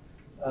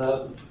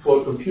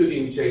for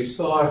computing J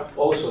star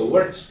also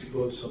works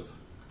because of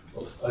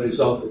a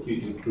result that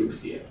you can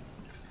prove here.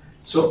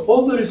 So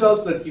all the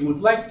results that you would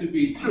like to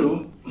be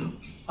true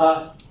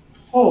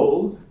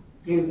hold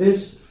in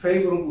this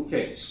favorable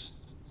case.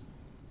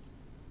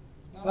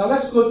 Now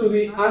let's go to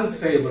the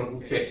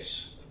unfavorable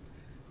case.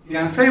 The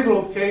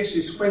unfavorable case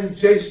is when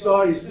J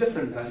star is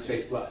different than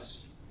J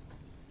plus.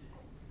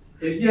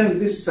 Again,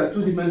 this is a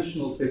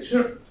two-dimensional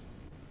picture,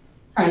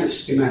 kind of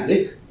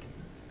schematic.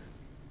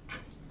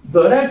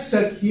 The red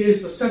set here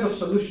is the set of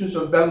solutions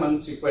of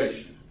Bellman's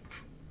equation.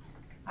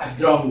 I've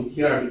drawn it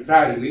here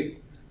arbitrarily.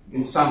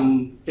 In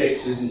some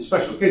cases, in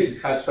special cases,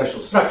 it has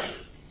special structure.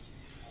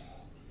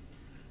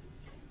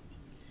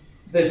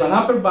 There's an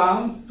upper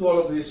bound to all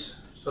of these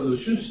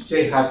solutions,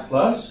 J hat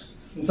plus.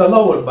 It's a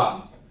lower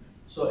bound.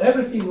 So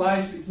everything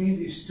lies between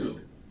these two,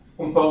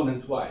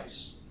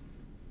 component-wise.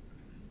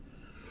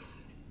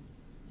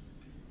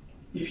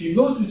 If you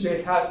go to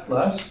J hat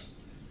plus,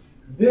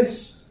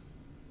 this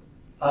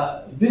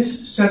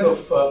set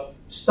of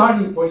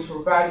starting points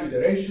for value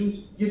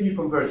iterations give you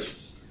convergence.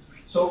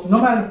 So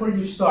no matter where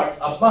you start,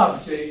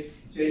 above J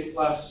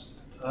plus,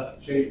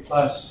 you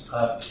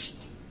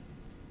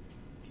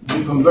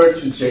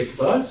converge to J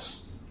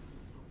plus.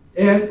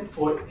 And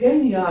for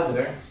any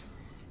other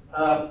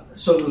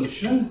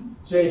solution,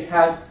 J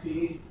hat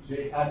P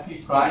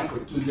prime for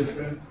two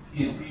different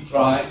P and P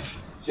prime,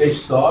 J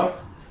star,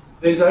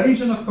 there's a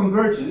region of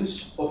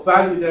convergence of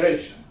value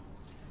iteration.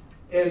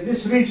 And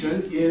this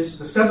region is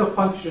the set of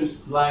functions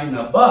lying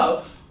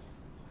above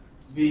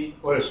the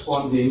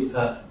corresponding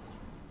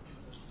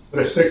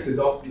restricted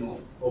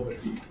optimal over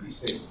P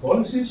stable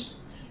policies,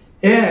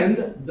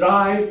 and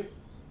drive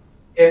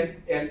and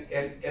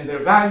their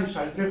values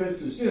are driven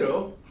to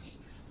zero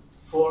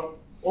for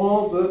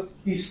all the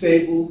P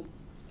stable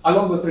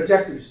along the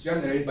trajectories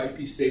generated by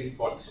P stable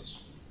policies.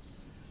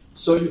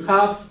 So you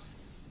have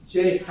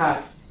J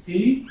hat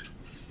P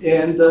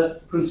and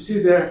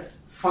consider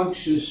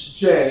functions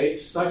J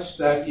such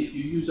that if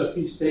you use a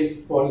P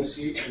stable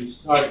policy and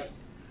start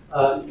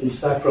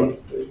from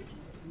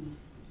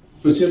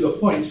consider the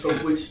points from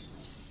which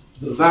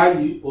the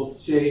value of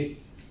J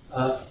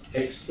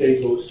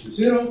xk goes to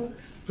zero.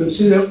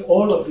 Consider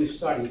all of these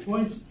starting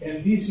points,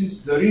 and this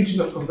is the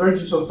region of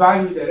convergence of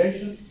value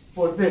iteration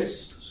for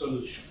this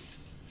solution.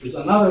 There's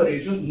another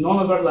region,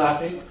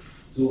 non-overlapping,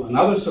 to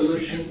another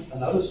solution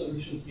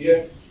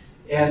here,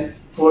 and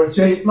for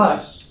J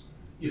plus,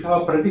 you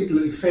have a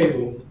particularly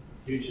favorable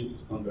region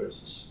of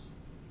convergence.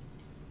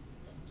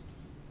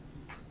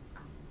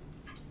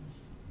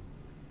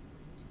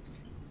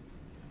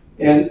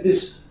 And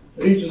this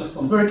region of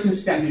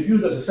convergence can be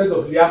viewed as a set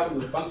of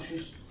Lyapunov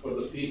functions for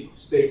the P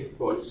stable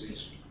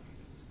policies.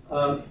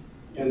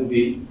 And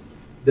the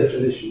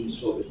definition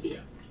is over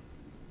here.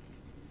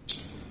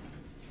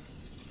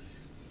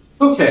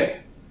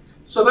 Okay,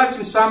 so that's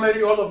in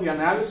summary all of the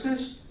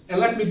analysis. And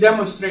let me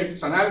demonstrate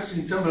this analysis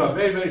in terms of a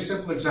very, very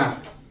simple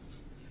example.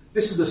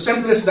 This is the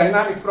simplest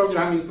dynamic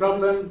programming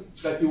problem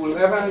that you will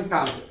ever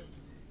encounter.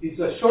 It's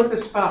a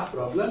shortest path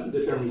problem,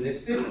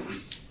 deterministic,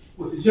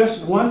 with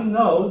just one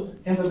node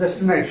and a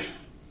destination.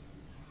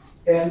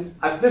 And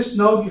at this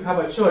node, you have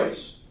a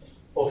choice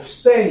of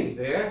staying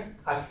there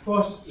at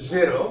cost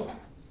 0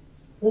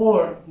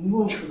 or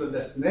move to the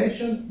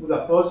destination with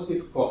a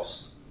positive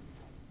cost.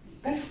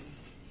 Okay?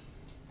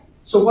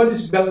 So what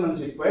is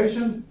Bellman's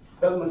equation?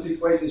 Bellman's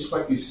equation is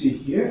what you see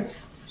here.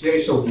 J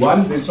is of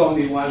 1, there's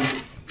only one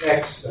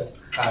x that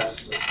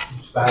has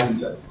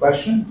values at the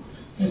question.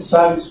 It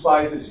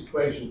satisfies this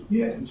equation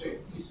here, and J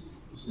is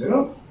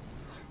 0.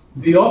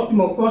 The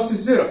optimal cost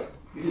is 0.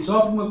 It is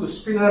optimal to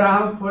spin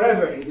around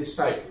forever in this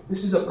cycle.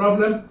 This is a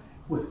problem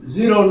with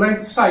 0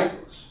 length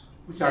cycles,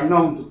 which are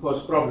known to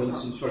cause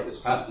problems in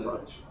shortest path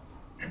direction.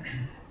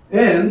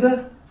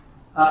 And,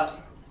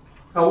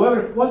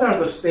 however, what are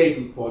the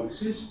stable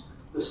policies?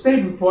 The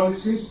stable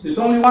policies, there's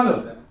only one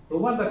of them. The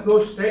one that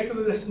goes straight to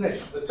the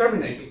destination, the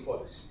terminating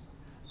policy.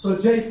 So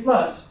J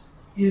plus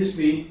is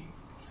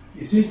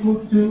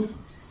equal to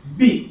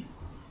B,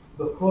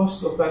 the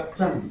cost of that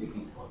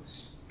terminating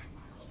policy.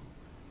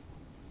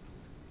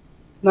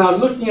 Now,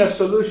 looking at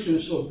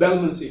solutions of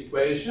Bellman's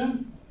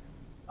equation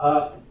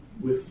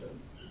with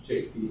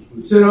J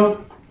equals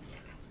 0,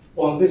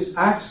 on this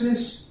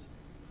axis,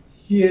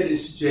 here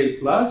is J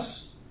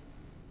plus,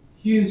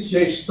 here is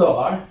J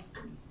star.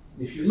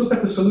 If you look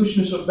at the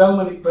solutions of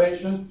Bellman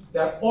equation,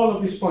 there are all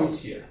of these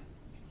points here.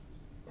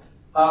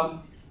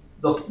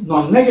 The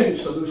non-negative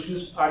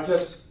solutions are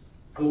just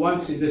the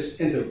ones in this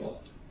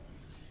interval.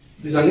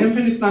 There's an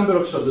infinite number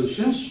of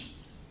solutions.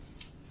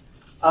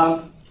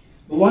 The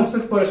ones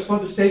that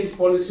correspond to stable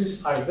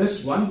policies are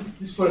this one.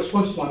 This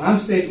corresponds to an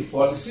unstable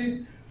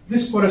policy.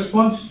 This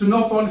corresponds to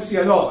no policy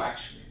at all,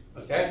 actually.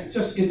 Okay? It's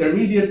just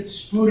intermediate,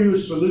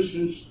 spurious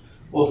solutions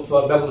of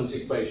Bellman's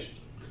equation.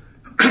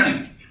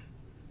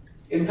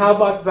 And how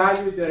about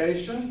value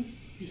iteration?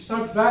 If you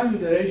start value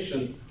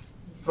iteration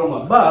from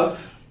above,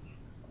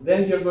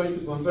 then you're going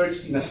to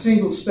converge in a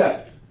single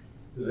step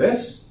to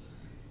this.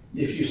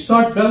 If you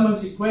start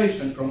Bellman's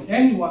equation from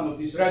any one of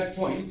these red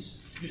points,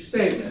 you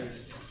stay there.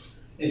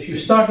 If you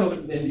start,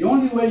 then the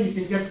only way you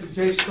can get to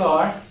J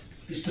star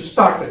is to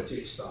start at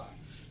J star.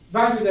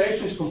 Value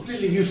iteration is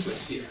completely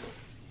useless here.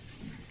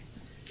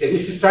 And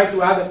if you try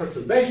to add a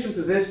perturbation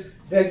to this,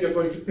 then you're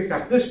going to pick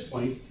up this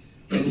point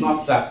and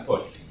not that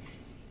point.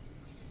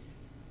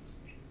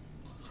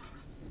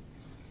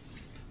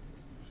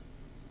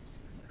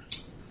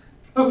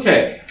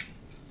 Okay,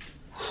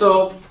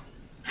 so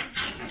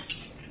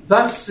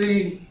that's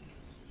the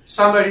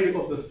summary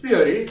of the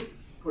theory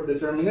for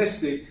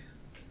deterministic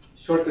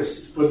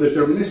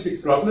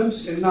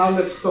problems. And now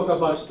let's talk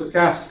about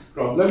stochastic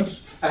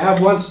problems. I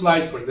have one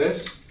slide for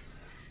this.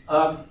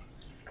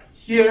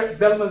 Here,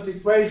 Bellman's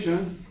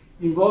equation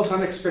involves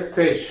an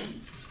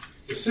expectation.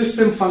 The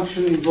system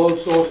function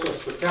involves also a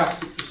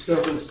stochastic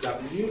disturbance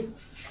W.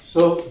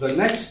 So the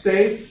next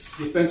state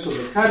depends on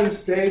the current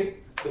state,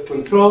 the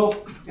control,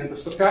 and the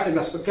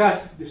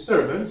stochastic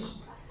disturbance.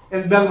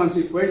 And Bellman's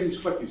equation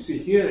is what you see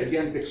here.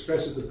 Again, it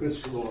expresses the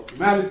principle of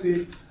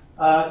optimality.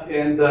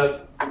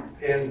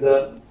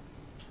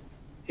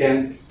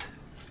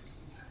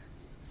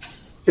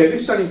 Okay,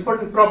 this is an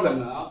important problem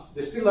now.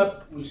 We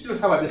still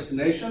have a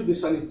destination. This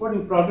is an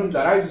important problem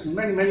that arises in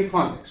many, many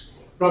contexts.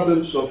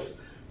 Problems of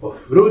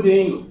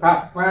routing, of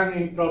path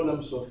planning,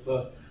 problems of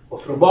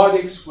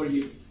robotics, where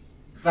you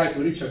try to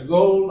reach a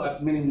goal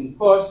at minimum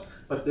cost,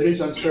 but there is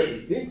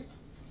uncertainty.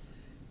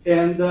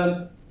 And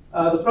the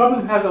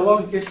problem has a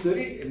long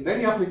history in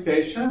many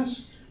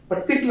applications,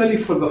 particularly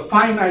for the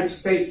finite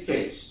state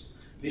case.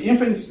 The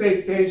infinite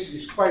state case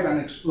is quite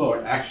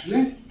unexplored,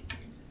 actually.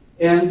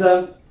 And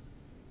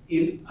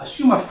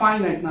assume a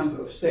finite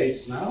number of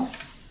states now.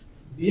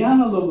 The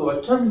analog of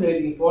a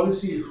terminating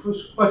policy is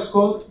what's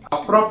called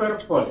a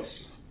proper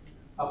policy.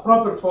 A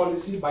proper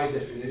policy, by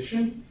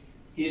definition,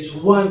 is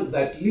one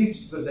that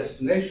leads to the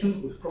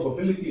destination with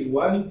probability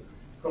 1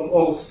 from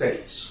all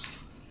states.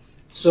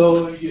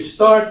 So you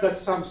start at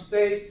some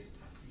state,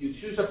 you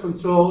choose a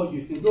control,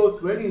 you can go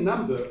to any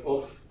number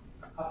of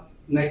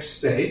next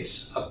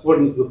states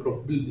according to the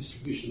probability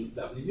distribution of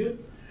W.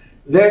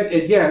 Then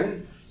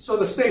again, so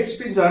the state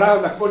spins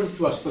around according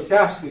to a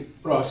stochastic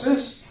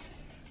process,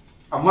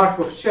 a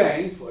Markov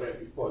chain for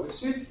every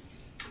policy,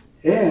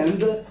 and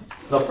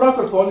the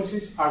proper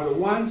policies are the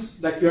ones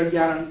that you are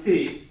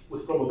guaranteed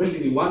with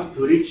probability 1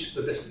 to reach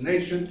the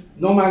destination,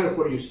 no matter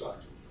where you start.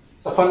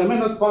 It's a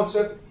fundamental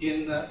concept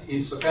in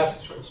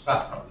stochastic shortest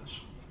path problems.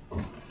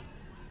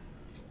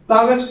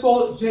 Now let's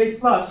call J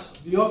plus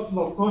the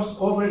optimal cost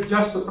over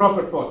just the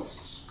proper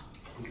policies.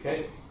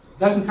 Okay? It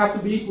doesn't have to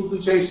be equal to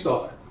J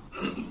star.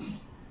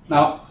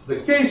 Now,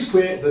 the case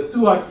where the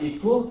two are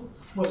equal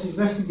was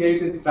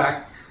investigated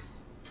back,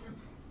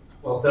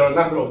 well, there are a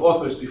number of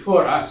authors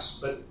before us,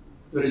 but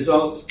the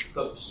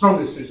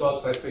strongest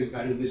results, I think,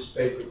 are in this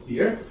paper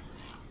here.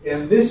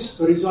 And these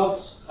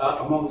results,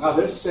 among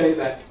others, say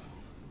that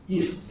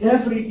if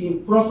every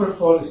improper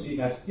policy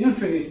has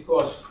infinite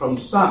cost from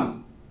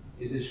some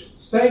initial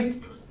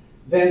state,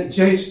 then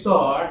J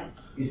star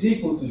is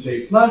equal to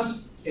J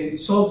plus, and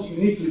it solves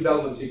uniquely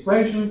Bellman's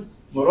equation.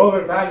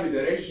 Moreover, value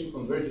iteration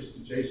converges to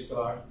J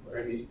star for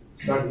any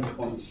starting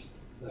point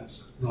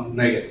that's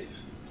non-negative.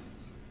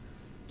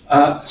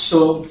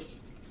 So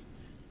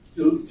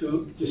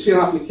to see an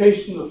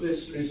application of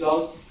this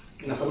result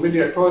in a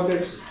familiar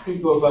context,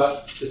 think of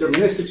a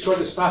deterministic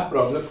shortest path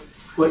problem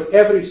where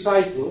every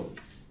cycle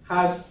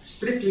has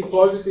strictly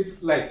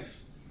positive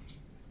length.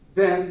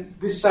 Then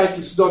these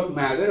cycles don't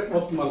matter,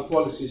 optimal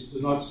policies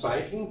do not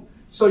cycle,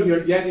 so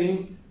you're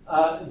getting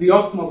the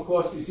optimal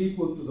cost is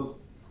equal to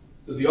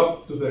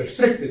the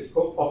restricted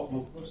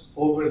optimal cost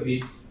over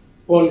the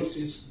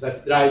policies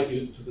that drive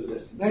you to the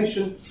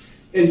destination,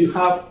 and you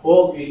have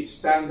all the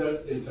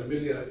standard and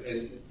familiar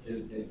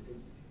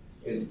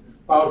and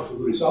powerful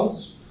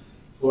results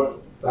for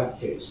that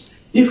case.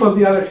 If, on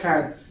the other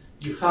hand,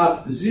 you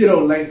have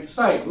zero length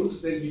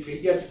cycles, then you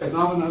can get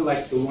phenomena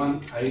like the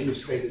one I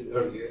illustrated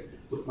earlier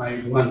with my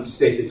one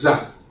state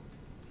example.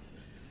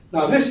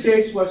 Now, this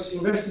case was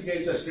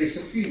investigated just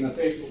recently in a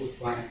paper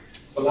with my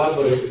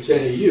collaborator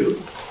Jenny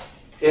Yu,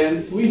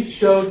 and we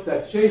showed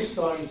that J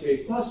star and J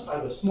plus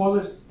are the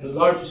smallest and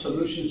largest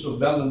solutions of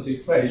Bellman's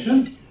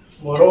equation.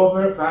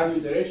 Moreover, value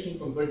iteration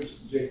converges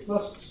to J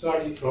plus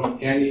starting from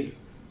any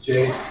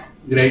J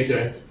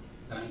greater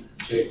than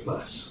J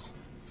plus.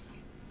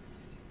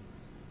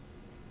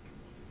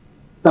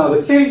 Now,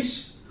 the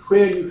case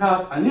where you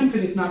have an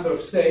infinite number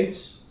of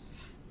states,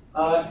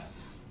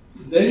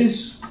 there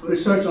is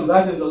research on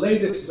that, and the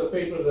latest is a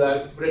paper that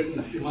I've written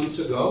a few months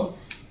ago.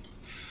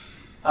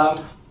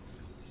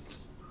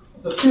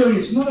 The theory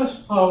is not as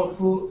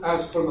powerful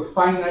as for the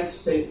finite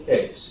state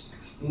case.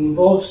 It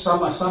involves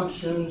some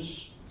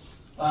assumptions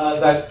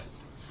that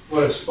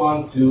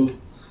correspond to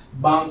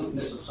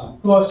boundedness of some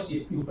cost.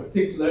 In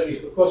particular,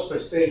 if the cost per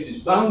stage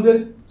is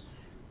bounded,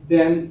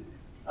 then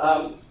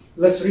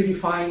let's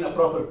redefine a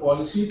proper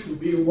policy to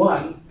be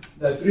one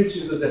that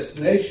reaches the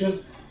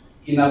destination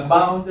in a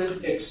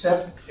bounded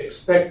except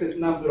expected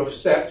number of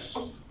steps,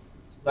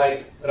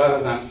 like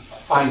rather than a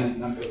finite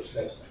number of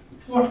steps like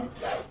before.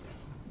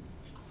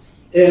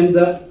 And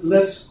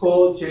let's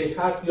call J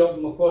hat the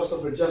optimal cost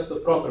over just the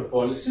proper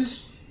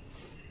policies.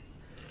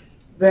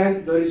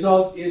 Then the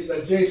result is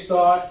that J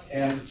star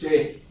and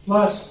J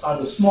plus are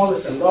the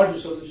smallest and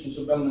largest solutions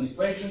of Bellman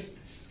equation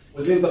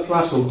within the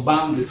class of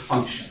bounded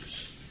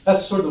functions.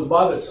 That's sort of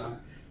bothersome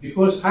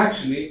because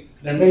actually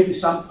there may be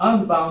some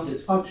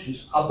unbounded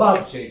functions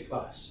above J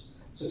plus.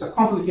 So it's a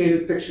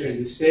complicated picture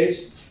in this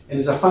case, and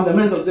there's a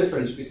fundamental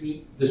difference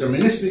between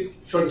deterministic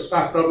shortest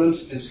path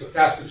problems and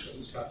stochastic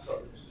shortest path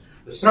problems.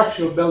 The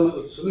structure of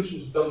the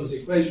solutions of Bellman's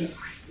equation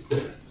is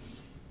different.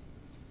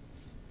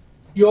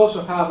 You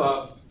also have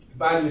a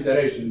value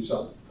iteration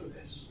result for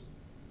this.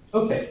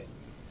 Okay,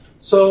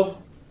 so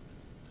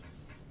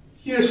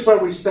here's where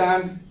we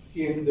stand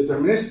in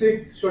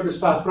deterministic shortest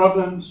path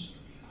problems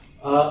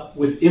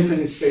with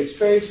infinite state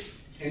space,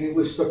 and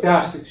with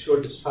stochastic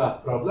shortest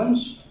path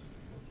problems.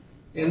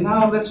 And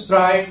now let's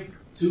try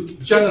to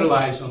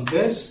generalize on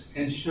this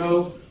and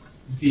show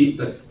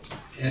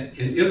and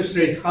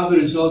illustrate how the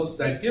results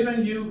that I've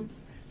given you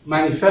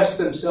manifest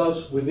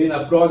themselves within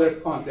a broader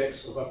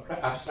context of an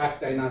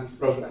abstract dynamic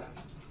program.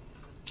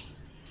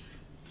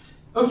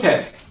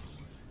 Okay,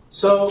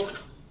 so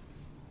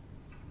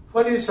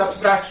what is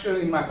abstraction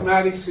in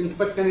mathematics and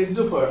what can it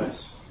do for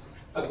us?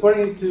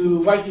 According to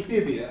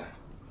Wikipedia,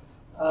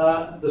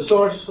 the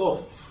source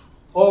of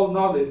all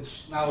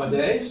knowledge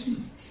nowadays,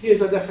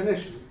 here's a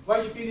definition.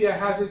 Wikipedia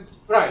has it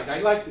right. I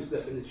like this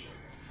definition.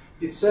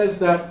 It says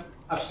that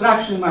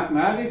abstraction in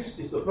mathematics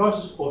is the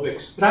process of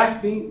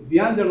extracting the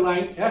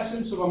underlying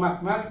essence of a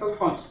mathematical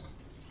concept,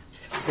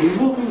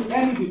 removing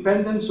any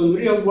dependence on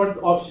real-world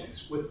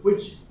objects with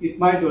which it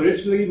might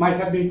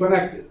have been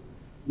connected.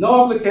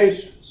 No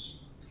applications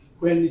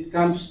when it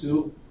comes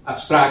to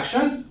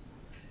abstraction,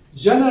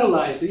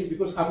 generalizing,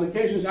 because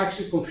applications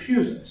actually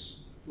confuse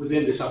us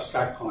within this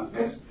abstract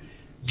context,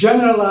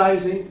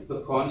 generalizing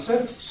the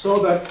concept so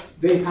that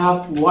they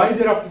have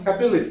wider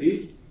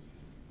applicability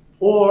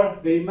or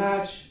they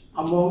match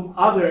among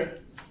other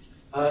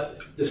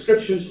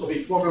descriptions of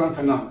equivalent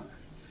phenomena.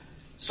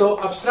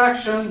 So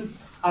abstraction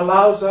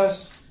allows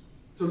us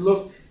to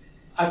look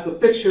at the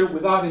picture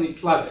without any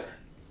clutter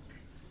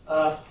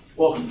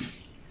of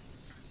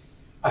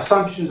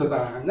assumptions that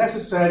are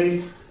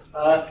unnecessary,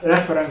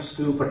 reference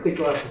to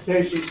particular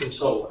applications, and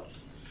so on.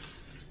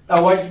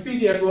 Now,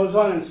 Wikipedia goes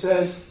on and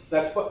says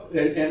that,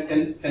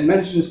 and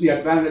mentions the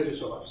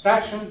advantages of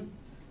abstraction.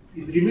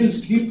 It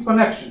reveals deep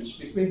connections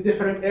between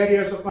different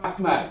areas of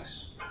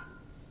mathematics.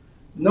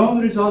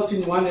 Known results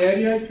in one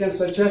area can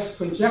suggest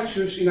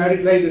conjectures in a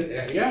related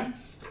area.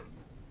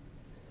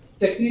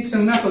 Techniques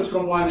and methods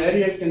from one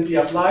area can be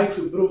applied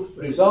to prove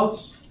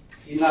results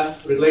in a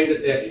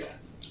related area.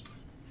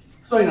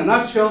 So in a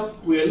nutshell,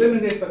 we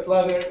eliminate the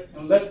clutter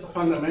and let the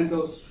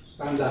fundamentals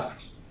stand out.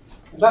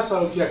 And that's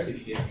our objective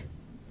here.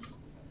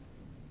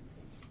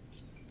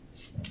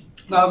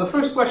 Now, the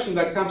first question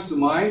that comes to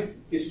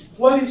mind is,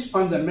 what is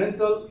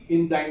fundamental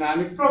in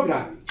dynamic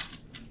programming?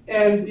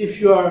 And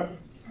if you are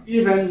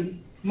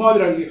even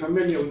moderately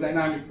familiar with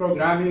dynamic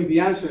programming, the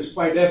answer is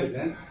quite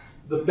evident.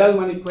 The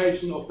Bellman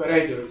equation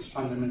operator is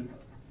fundamental.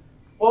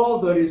 All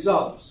the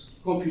results,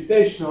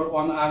 computational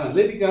or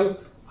analytical,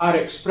 are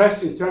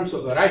expressed in terms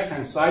of the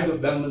right-hand side of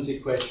Bellman's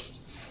equation.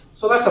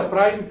 So that's a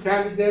prime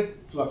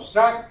candidate to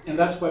abstract, and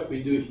that's what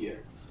we do here.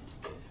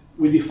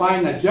 We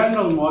define a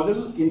general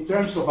model in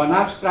terms of an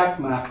abstract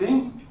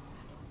mapping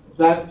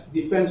that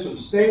depends on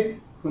state,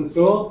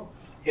 control,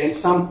 and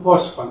some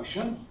cost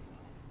function.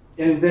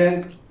 And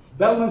then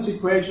Bellman's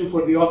equation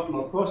for the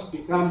optimal cost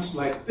becomes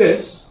like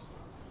this.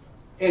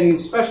 And in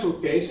special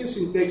cases,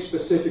 it takes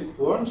specific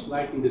forms,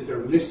 like in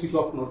deterministic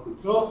optimal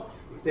control.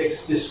 It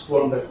takes this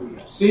form that we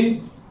have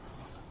seen.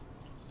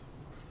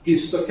 In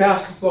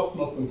stochastic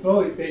optimal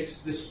control, it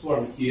takes this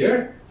form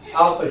here.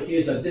 Alpha here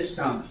is a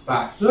discount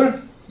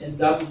factor, and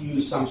W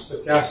is some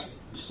stochastic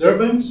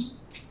disturbance.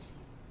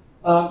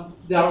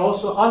 There are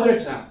also other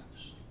examples.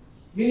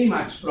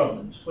 Minimax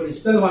problems, where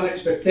instead of an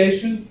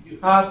expectation, you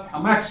have a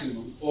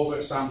maximum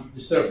over some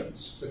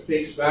disturbance that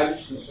takes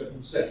values in a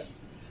certain set.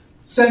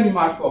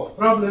 Semi-Markov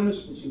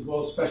problems, which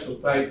involve special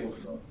type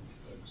of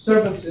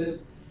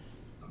disturbances.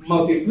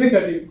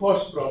 Multiplicative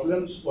cost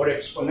problems or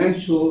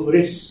exponential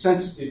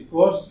risk-sensitive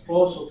costs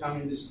also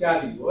come in this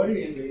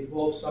category, and they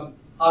involve some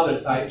other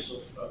types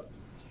of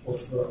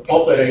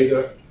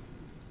operator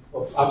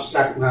of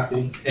abstract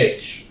mapping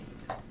H.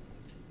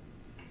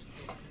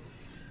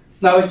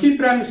 Now, a key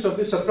premise of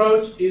this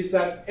approach is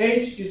that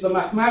H is the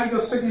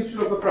mathematical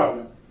signature of the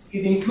problem.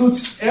 It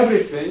includes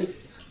everything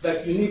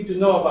that you need to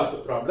know about the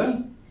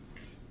problem,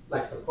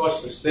 like the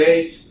cost of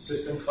stage, the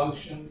system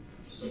function,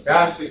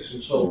 stochastics,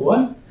 and so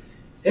on.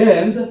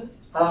 And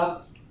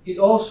it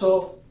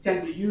also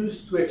can be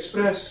used to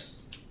express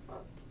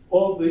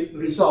all the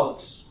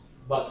results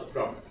about the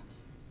problem.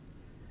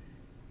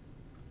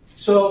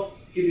 So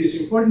it is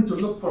important to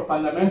look for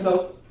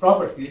fundamental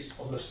properties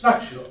of the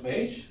structure of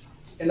H,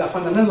 and the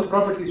fundamental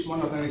property is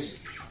monotonicity.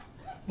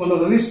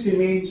 Monotonicity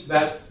means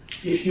that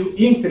if you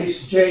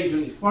increase J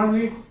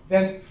uniformly,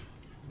 then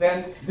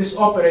this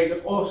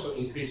operator also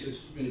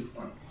increases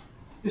uniformly.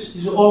 This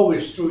is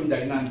always true in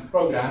dynamic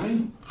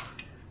programming.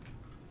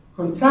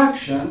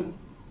 Contraction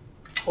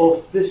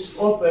of this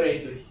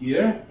operator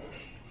here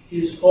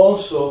is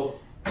also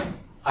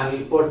an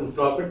important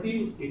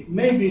property. It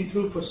may be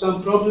true for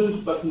some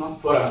problems, but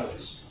not for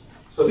others.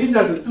 So these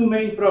are the two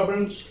main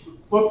properties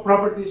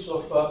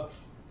of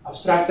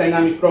abstract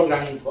dynamic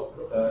programming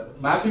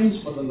mappings,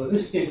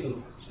 monotonicity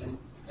and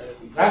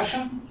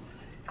contraction.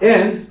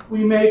 And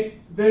we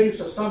make various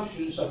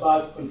assumptions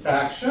about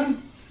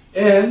contraction,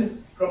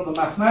 and from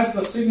the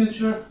mathematical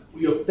signature,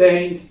 we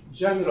obtain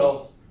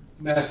general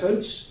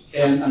methods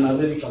and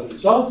analytical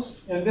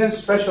results, and then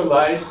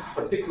specialize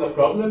particular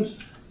problems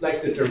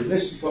like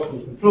deterministic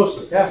optimal control,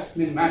 stochastic,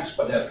 min-max,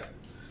 whatever.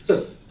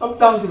 So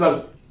top-down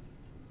development.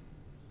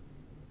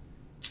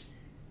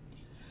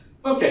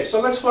 Okay, so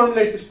let's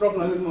formulate this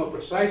problem a little more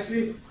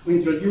precisely. We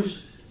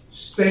introduce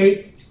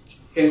state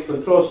and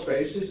control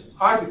spaces,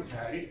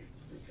 arbitrary.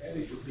 Okay,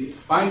 they could be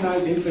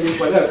finite, infinite,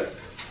 whatever.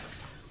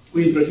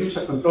 We introduce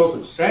a control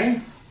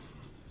constraint.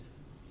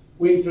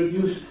 We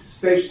introduce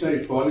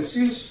stationary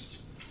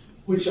policies,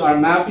 which are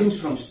mappings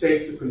from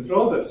state to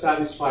control that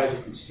satisfy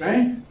the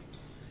constraint.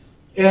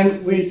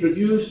 And we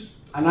introduce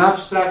an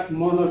abstract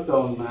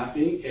monotone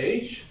mapping,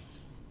 H,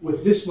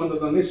 with this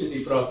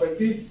monotonicity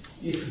property.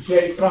 If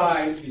J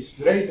prime is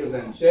greater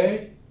than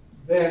J,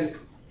 then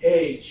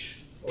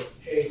H of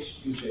H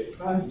u J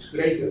prime is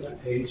greater than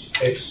H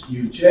x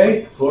u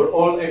J for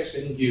all x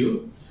and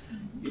u.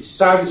 It's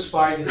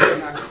satisfied in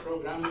dynamic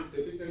programming,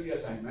 typically,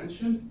 as I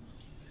mentioned.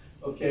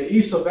 Okay,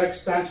 E sub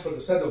x stands for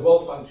the set of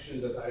all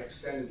functions that are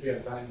extended real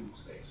time in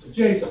state. So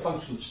J is a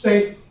function of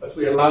state, but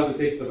we're allowed to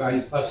take the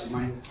value plus or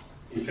minus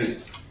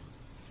infinity.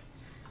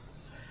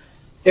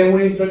 And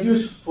we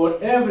introduce for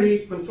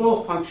every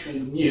control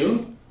function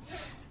mu,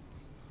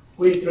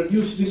 we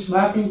introduce this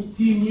mapping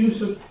T mu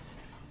sub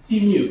T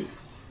mu.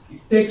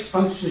 It takes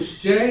functions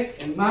J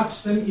and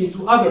maps them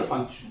into other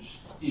functions,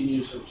 T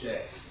mu sub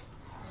J.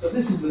 So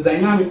this is the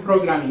dynamic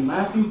programming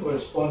mapping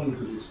corresponding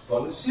to this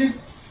policy.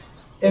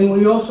 And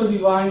we also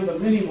define the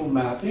minimum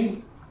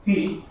mapping,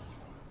 T,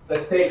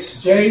 that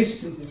takes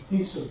J's into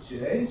T sub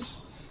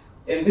J's.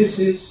 And this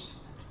is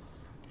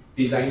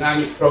the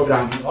dynamic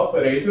programming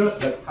operator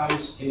that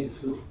comes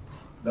into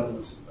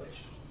Bellman's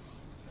equation.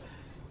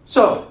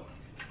 So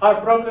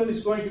our problem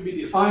is going to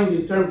be defined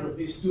in terms of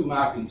these two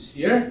mappings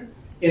here.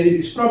 And it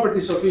is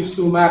properties of these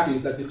two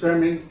mappings that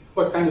determine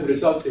what kind of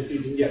results that you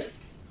can get.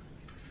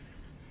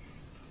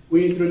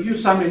 We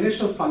introduce some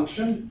initial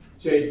function,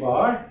 J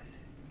bar,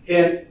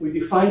 and we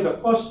define the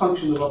cost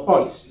function of a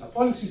policy. A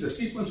policy is a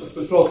sequence of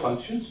control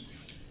functions.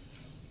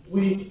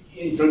 We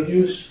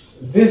introduce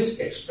this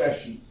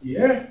expression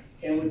here,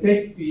 and we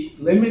take the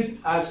limit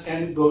as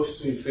n goes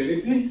to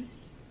infinity.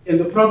 And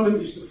the problem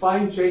is to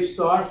find J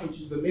star,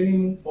 which is the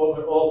minimum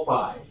over all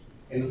pi,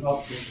 and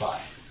not just pi.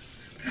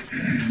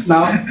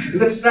 Now,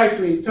 let's try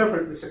to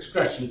interpret this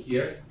expression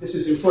here. This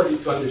is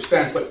important to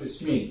understand what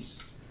this means.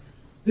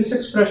 This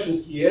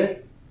expression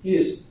here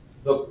is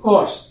the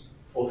cost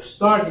of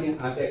starting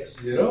at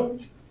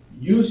x0,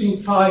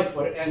 using pi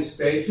for n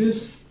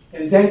stages,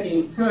 and then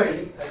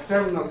incurring a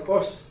terminal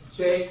cost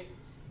J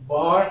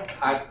bar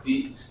at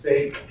the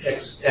state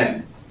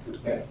xn.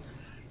 Okay.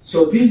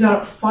 So these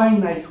are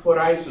finite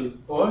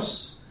horizon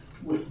costs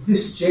with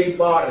this j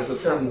bar as a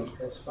terminal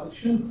cost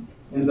function,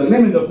 and the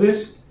limit of this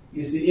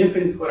is the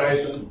infinite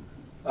horizon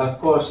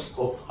cost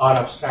of our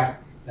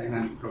abstract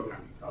dynamic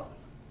programming problem.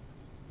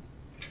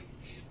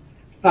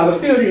 Now the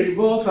theory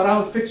revolves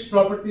around fixed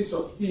properties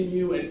of T,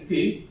 mu, and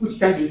T, which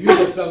can be viewed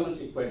as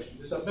Bellman's equation.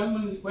 There's a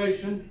Bellman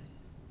equation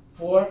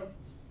for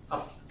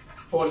a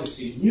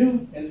policy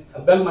mu and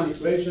a Bellman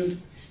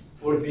equation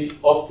for the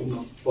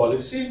optimal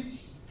policy.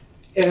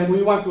 And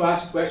we want to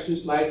ask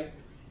questions like,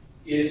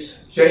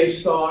 is J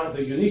star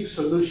the unique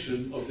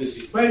solution of this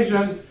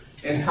equation,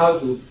 and how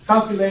to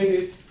calculate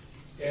it,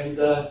 and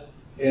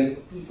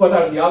what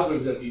are the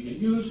algorithms that we can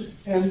use?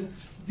 And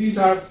these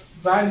are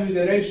value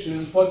iteration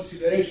and policy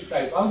iteration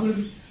type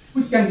algorithms,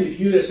 which can be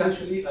viewed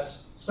essentially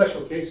as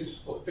special cases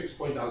of fixed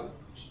point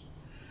algorithms.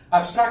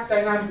 Abstract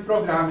dynamic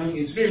programming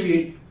is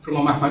really, from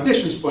a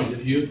mathematician's point of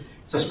view,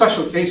 it's a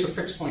special case of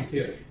fixed point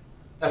theory.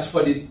 That's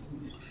what you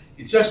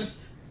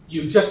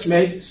just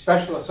make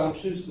special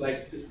assumptions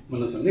like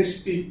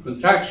monotonicity,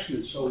 contraction,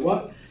 and so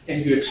on,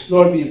 and you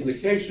explore the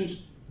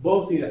implications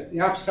both at the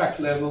abstract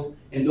level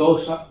and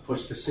also for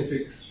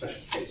specific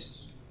special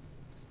cases.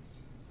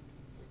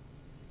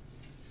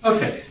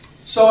 Okay,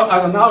 so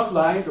as an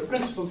outline, the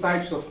principal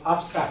types of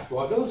abstract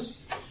models,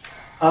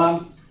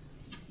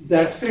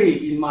 there are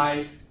three in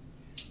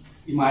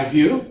my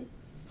view.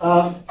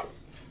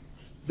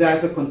 There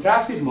are the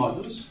contractive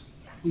models,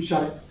 which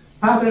are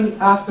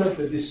patterned after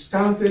the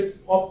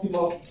discounted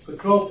optimal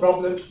control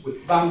problems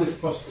with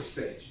bounded cost per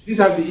stage. These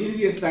are the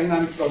easiest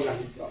dynamic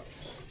programming problems.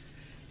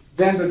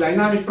 Then the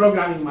dynamic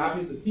programming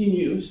mappings, the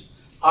T-Mus,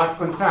 are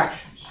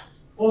contractions.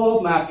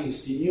 All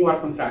mappings T-mu are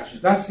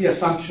contractions. That's the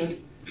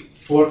assumption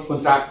for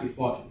contractive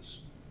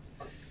models.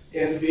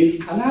 And the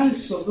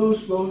analysis of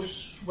those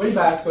goes way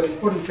back to an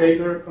important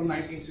paper from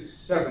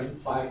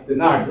 1967 by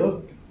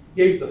DiNardo,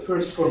 gave the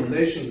first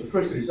formulation, the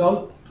first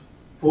result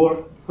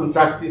for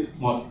contractive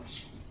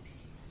models.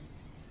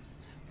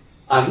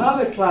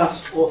 Another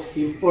class of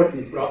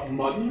important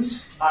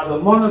models are the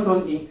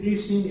monotone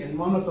increasing and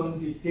monotone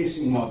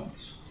decreasing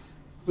models,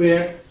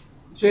 where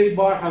J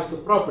bar has the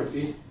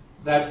property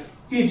that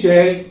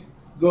Tj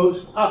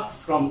goes up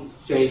from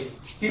J.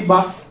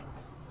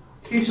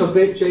 T sub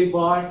J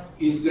bar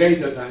is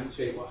greater than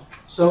J bar.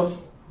 So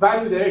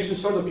value iteration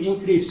sort of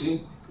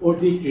increasing or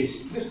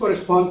decreasing. This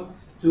corresponds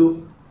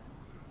to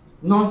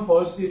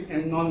non-positive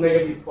and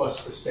non-negative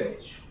cost per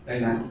stage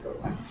dynamic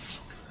programming.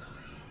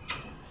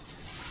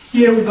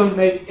 Here we don't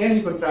make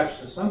any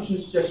contraction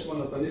assumptions, just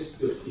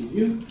monotonicity of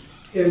T-mu.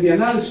 And the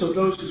analysis of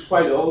those is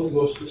quite old, it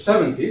goes to the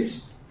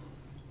 70s.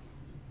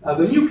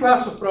 The new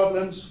class of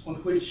problems on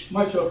which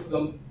much of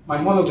my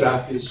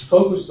monograph is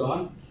focused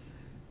on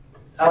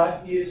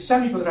is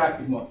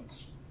semi-contractive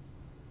models,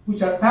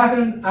 which are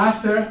patterned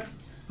after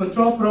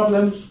control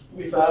problems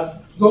with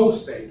a goal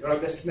state or a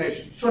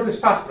destination, shortest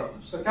path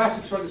problems,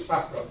 stochastic shortest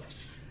path problems.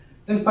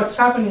 And what's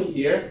happening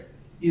here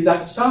is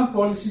that some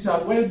policies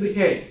are well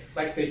behaved,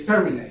 like they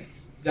terminate,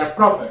 they're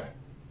proper,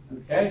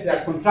 okay?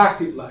 They're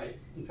contractive-like.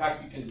 In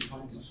fact, you can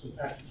define them as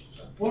contractive in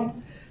some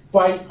form,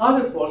 while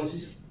other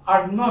policies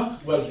are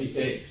not well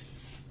behaved.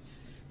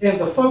 And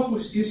the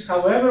focus is,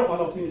 however, on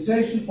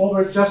optimization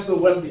over just the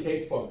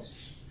well-behaved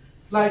policies.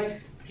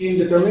 Like in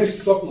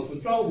deterministic optimal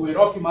control, we're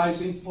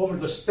optimizing over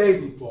the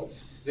stable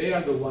policies. They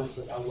are the ones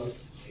that are well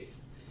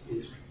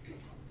behaved.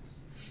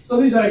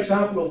 So these are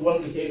examples of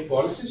well-behaved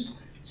policies,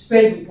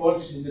 stable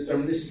policies in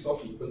deterministic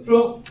optimal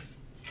control,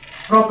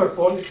 proper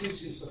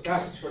policies in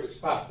stochastic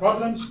shortest path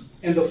problems,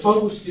 and the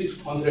focus is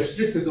on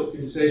restricted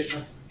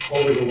optimization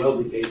over the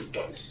well-behaved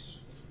policies.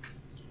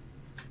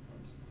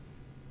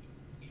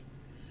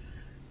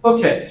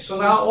 Okay, so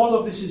now all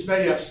of this is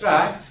very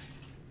abstract,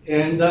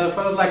 and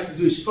what I'd like to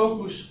do is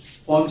focus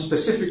on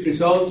specific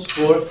results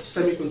for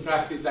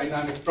semi-contractive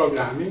dynamic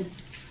programming.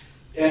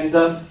 And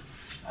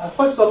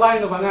what's the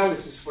line of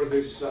analysis for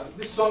this?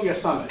 This is only a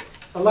summary.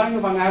 It's a line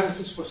of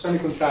analysis for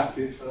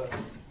semi-contractive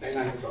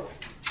dynamic programming.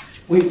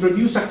 We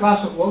introduce a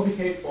class of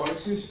well-behaved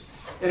policies,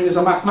 and there's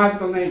a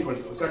mathematical name for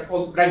those. They're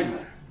called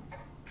granular.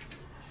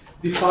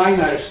 Define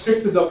a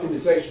restricted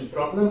optimization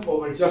problem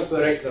over just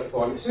the regular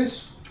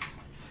policies.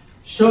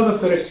 Show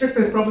that the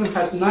restricted problem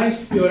has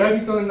nice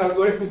theoretical and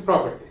algorithmic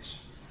properties,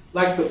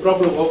 like the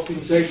problem of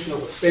optimization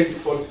of a stable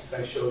policy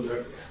that I showed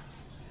earlier.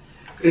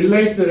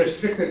 Relate the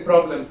restricted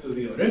problem to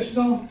the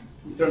original,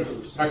 in terms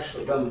of the structure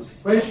of Bellman's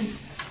equation,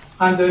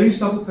 and the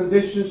reasonable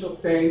conditions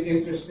obtain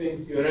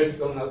interesting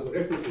theoretical and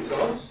algorithmic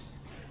results.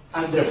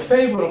 Under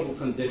favorable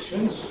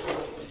conditions,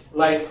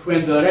 like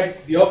when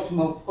the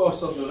optimal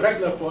cost of the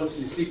regular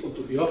policy is equal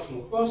to the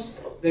optimal cost,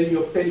 then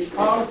you obtain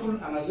powerful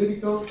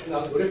analytical and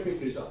algorithmic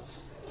results,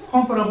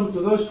 comparable to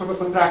those for the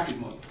contractive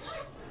models.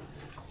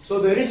 So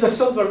there is a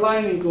silver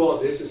lining to all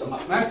this. It's a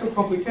mathematical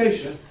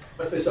complication,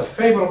 but there's a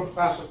favorable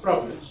class of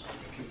problems.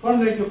 If you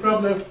formulate your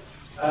problem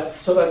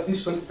so that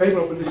these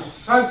favorable conditions are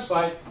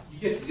satisfied, you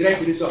get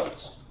great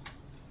results.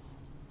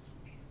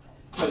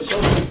 But it's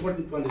also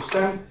important to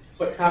understand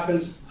what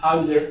happens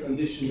under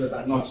conditions that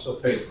are not so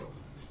favorable.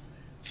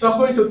 So I'm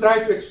going to try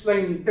to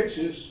explain in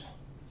pictures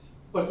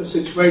what the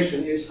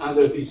situation is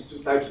under these two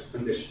types of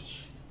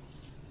conditions.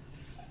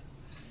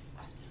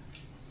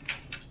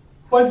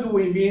 What do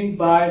we mean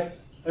by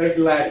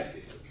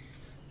regularity?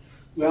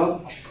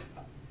 Well,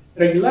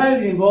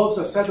 regularity involves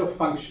a set of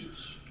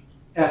functions,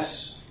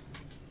 S.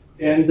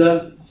 And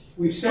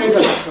we say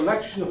that a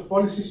collection of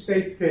policy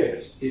state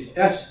pairs is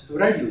S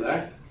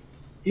regular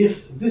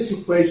if this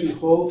equation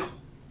holds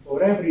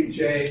for every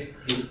J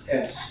in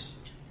S.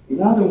 In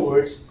other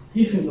words,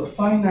 if in the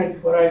finite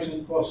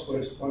horizon cost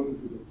corresponding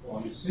to the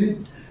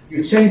policy,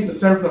 you change the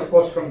terminal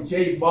cost from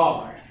J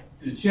bar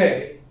to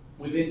J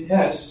within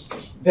S,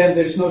 then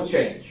there's no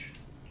change.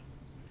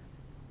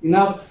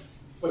 Now,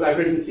 what I've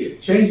written here,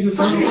 change the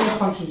terminal cost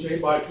function J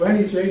bar to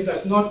any J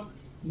does not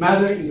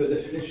matter in the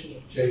definition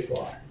of J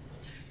bar.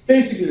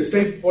 Basically, the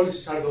state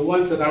policies are the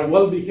ones that are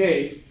well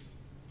behaved.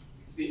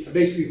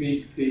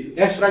 Basically, the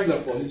S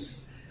regular policies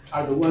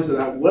are the ones that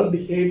are well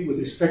behaved with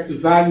respect to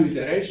value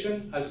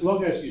iteration, as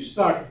long as you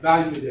start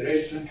value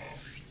iteration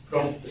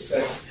from the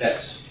set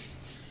S.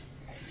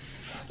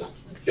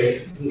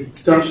 Okay, in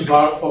terms of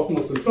our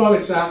optimal control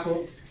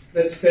example,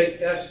 let's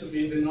take S to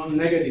be the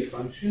non-negative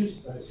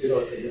functions, that is 0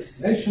 at the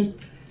destination.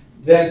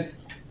 Then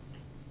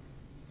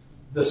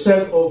the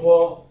set of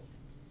all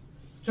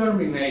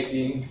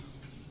terminating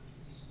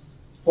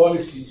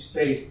policy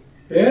state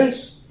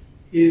pairs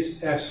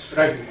is S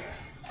regular.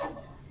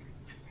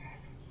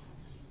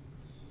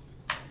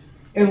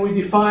 And we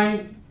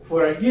define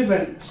for a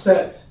given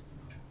set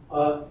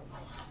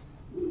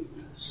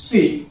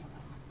C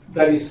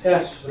that is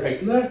S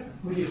regular,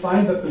 we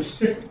define the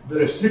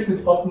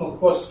restricted optimal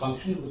cost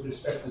function with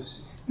respect to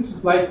C. This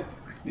is like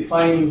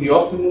defining the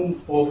optimum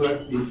over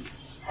the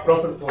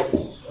proper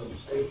policies or the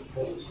state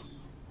policies.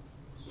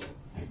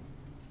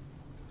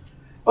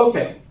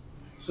 Okay,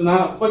 so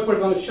now what we're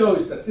going to show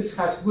is that this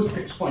has good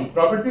fixed point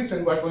properties,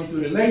 and we're going to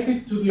relate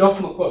it to the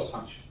optimal cost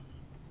function.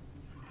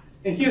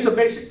 And here's a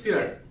basic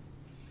theorem.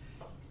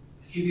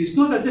 It is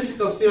not a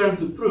difficult theorem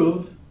to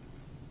prove,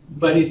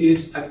 but it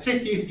is a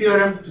tricky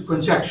theorem to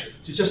conjecture,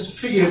 to just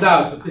figure it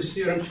out that this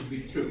theorem should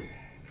be true.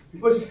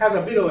 Because it has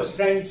a bit of a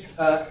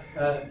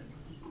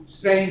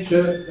strange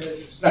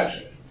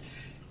structure.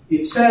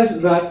 It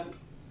says that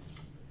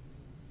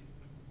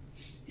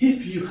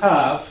if you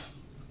have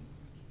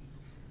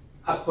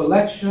a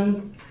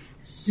collection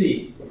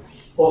C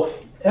of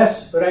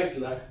S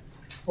regular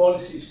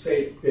policy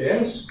state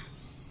pairs,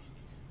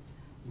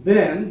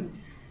 then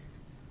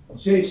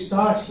J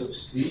stars of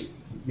C,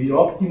 the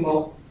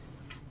optimal,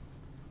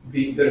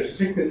 the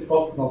restricted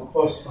optimal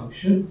cost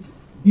function,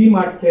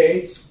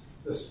 demarcates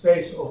the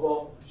space of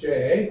all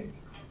J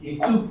in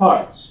two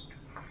parts.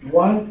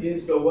 One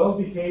is the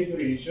well-behaved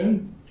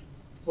region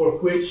for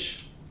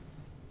which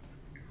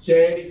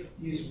J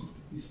is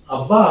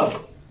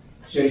above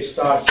J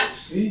stars of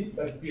C,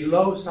 but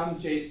below some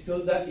J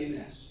tilde in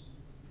S.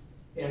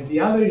 And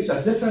the other is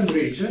a different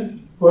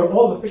region where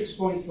all the fixed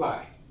points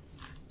lie.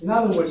 In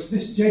other words,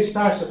 this J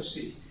stars of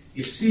C,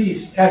 if C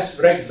is S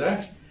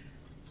regular,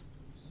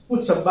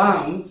 puts a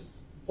bound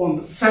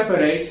on,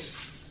 separates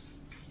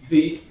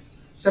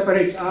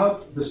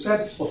out the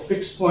set of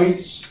fixed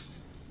points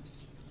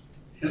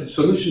and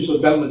solutions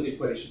of Bellman's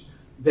equation.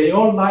 They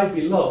all lie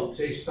below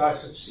J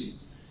stars of C.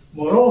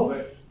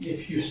 Moreover,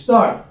 if you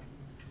start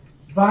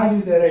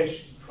value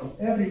iteration from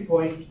every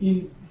point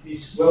in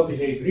this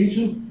well-behaved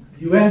region,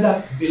 you end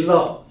up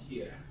below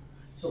here.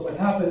 So what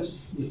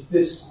happens if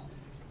this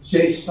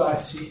J star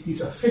C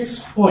is a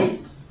fixed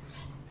point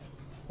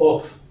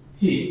of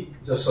T,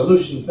 is a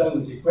solution of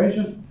Bellman's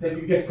equation, then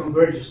you get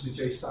convergence to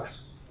J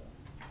stars.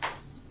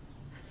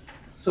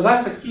 So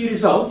that's a key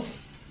result.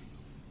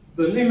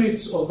 The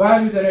limits of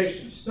value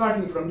iteration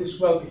starting from this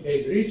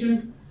well-behaved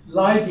region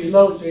lie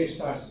below J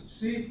stars of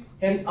C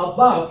and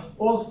above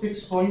all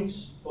fixed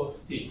points of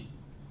T.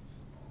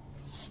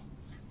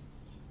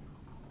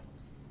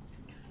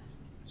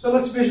 So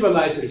let's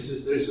visualize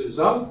this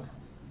result.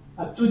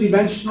 A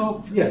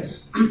two-dimensional,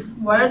 yes.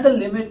 Why are the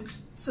limit?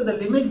 So the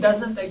limit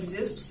doesn't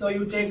exist. So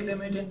you take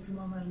limit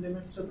infimum and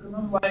limit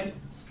supremum. Why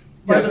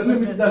Yeah, the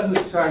limit doesn't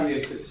necessarily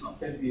exist. It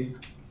can be,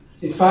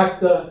 in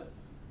fact, it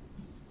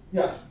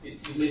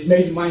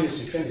may be minus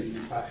infinity.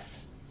 In fact,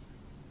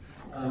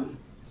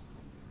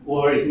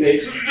 or it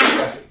makes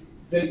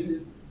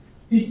the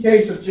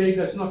case of J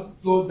does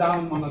not go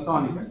down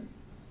monotonically.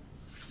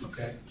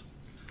 Okay,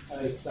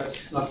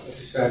 that's not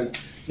necessarily.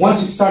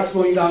 Once it starts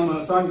going down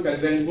monotonically,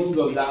 then it will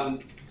go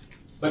down.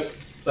 But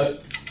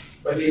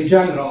in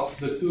general,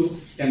 the two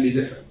can be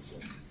different.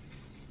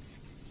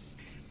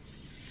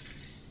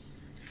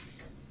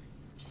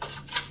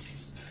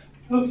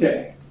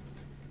 Okay,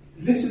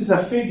 this is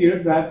a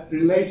figure that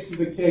relates to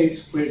the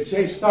case where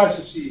J stars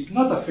of C is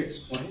not a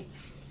fixed point,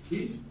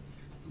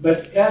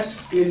 but S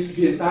is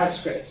the entire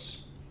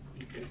space.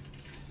 Okay.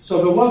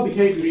 So the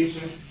well-behaved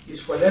region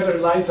is whatever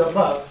lies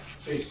above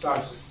J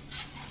stars of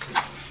C.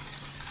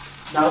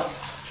 Now,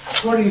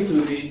 according to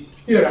the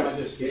theorem I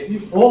just gave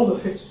you, all the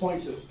fixed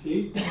points of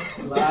T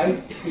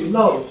lie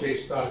below J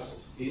stars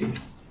of T,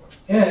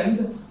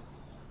 and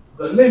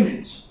the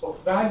limits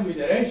of value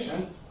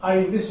iteration are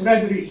in this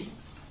red region,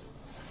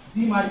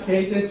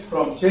 demarcated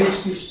from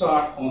JC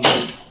star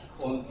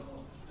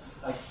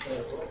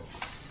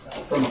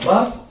from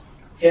above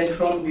and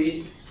from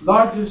the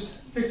largest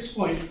fixed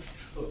point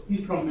of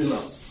T from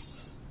below.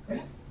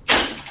 Okay.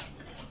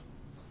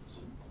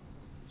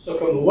 So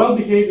from the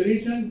well-behaved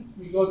region,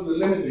 we go to the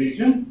limit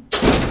region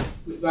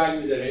with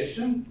value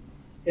iteration,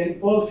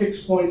 and all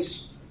fixed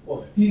points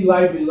of T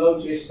lie below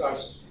J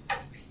stars.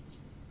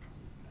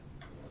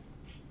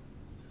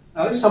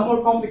 Now this is a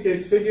more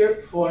complicated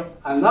figure for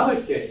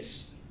another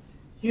case.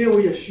 Here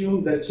we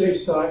assume that J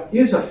star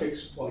is a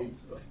fixed point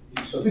of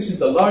T. So this is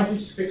the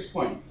largest fixed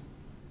point.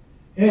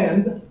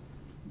 And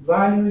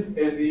valued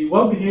in the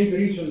well-behaved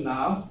region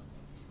now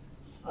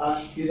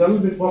is a little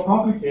bit more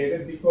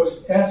complicated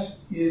because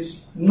S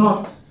is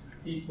not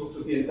equal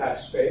to the entire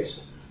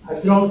space.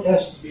 I've drawn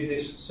S to be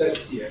this set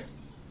here.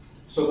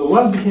 So the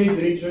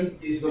well-behaved region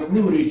is the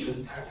blue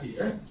region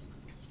here.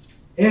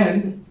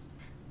 And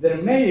there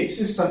may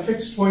exist some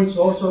fixed points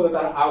also that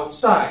are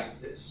outside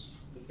this.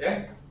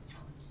 Okay?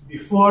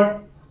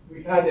 Before,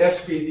 we had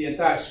S be the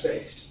entire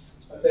space.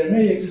 But there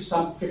may exist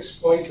some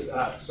fixed points that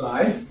are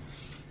outside.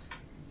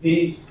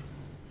 The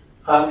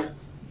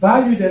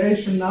value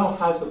iteration now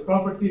has the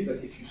property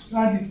that if you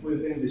start it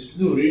within this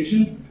blue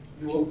region,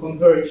 you will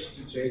converge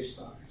to J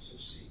stars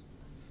of C.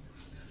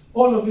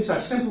 All of these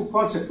are simple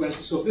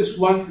consequences of this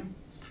one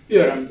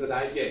theorem that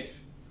I gave.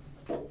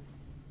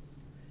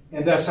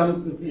 And there are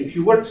some, if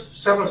you work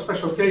several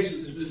special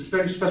cases,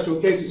 very special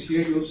cases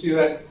here, you'll see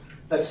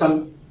that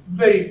some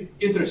very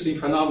interesting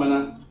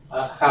phenomena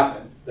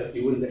happen that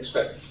you wouldn't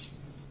expect.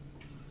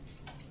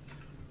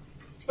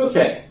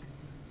 Okay.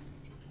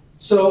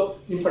 So,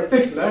 in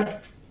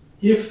particular,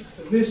 if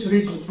this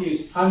region T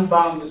is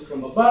unbounded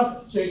from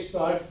above J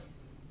star,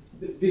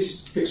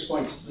 these fixed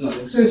points do not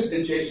exist,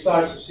 and J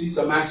stars of C is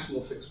a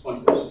maximal fixed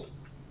point of C.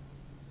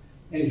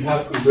 And you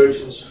have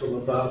convergence from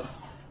above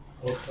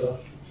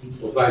of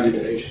value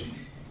iteration.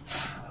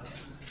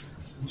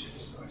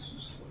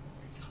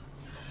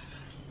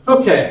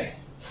 Okay.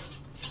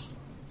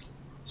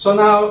 So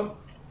now,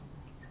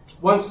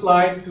 one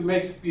slide to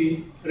make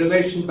the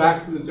relation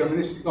back to the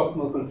deterministic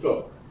optimal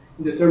control.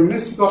 In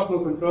deterministic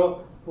optimal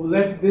control, we'll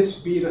let this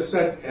be the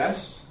set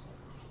S,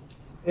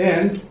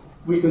 and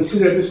we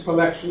consider this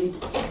collection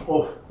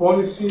of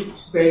policy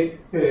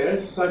state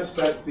pairs such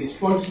that this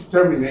policy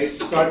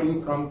terminates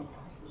starting from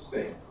the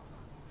state.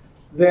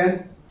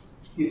 Then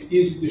it's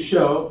easy to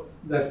show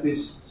that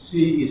this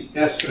C is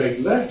S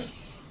regular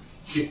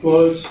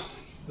because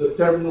the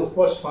terminal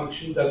cost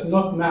function does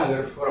not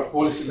matter for a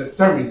policy that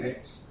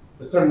terminates.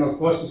 The terminal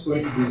cost is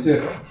going to be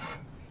 0.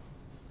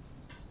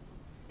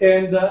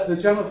 And the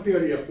general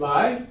theory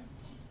apply.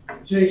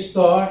 J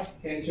star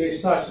and J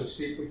stars of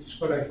C, which is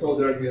what I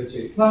told earlier,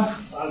 J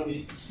plus, are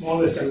the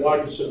smallest and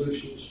largest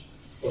solutions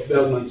of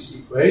Bellman's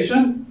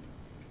equation.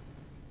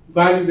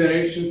 Value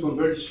iteration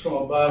converges from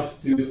above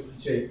to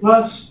J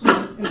plus,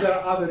 and there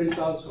are other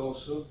results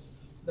also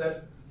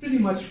that pretty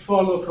much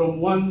follow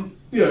from one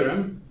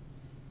theorem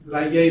that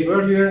I gave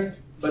earlier,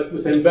 but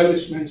with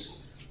embellishments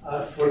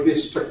for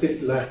this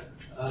particular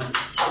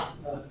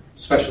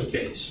special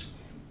case.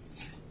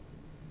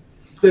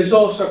 There's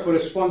also a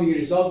corresponding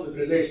result that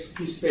relates to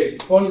p-state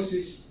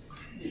policies.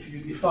 If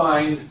you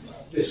define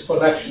this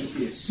collection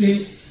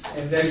PSC,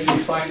 and then you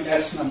define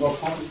S in a more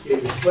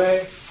complicated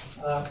way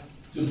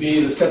to be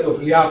the set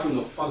of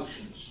Lyapunov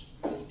functions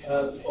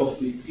of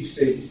the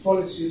p-state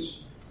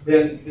policies,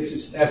 then this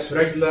is S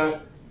regular,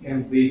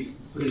 and the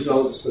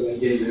results that I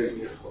gave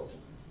earlier.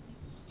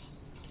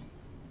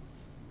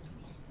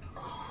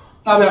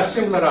 Now there are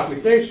similar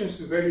applications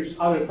to various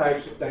other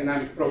types of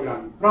dynamic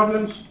programming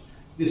problems.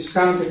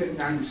 Discounted and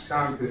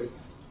undiscounted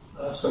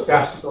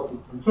stochastic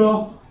optimal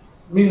control,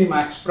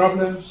 minimax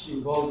problems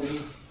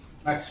involving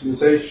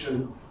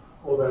maximization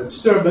over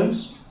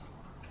disturbance,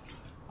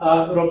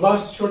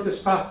 robust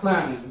shortest path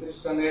planning. This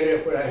is an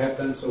area where I have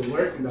done some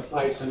work and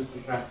applied some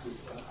contractive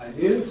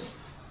ideas,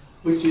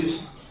 which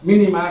is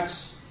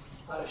minimax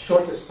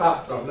shortest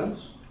path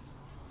problems,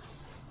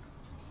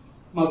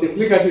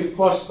 multiplicative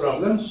cost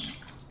problems,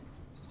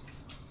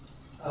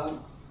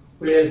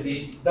 where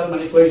the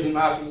Bellman equation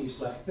mapping is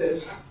like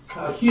this.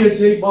 Here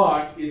J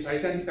bar is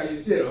identically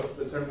 0,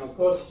 the terminal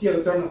cost. Here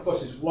the terminal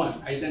cost is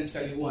 1,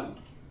 identically 1.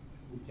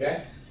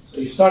 Okay? So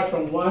you start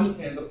from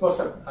 1 and the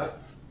cost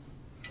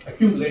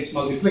accumulates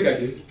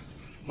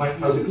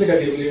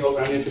multiplicatively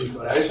over an infinite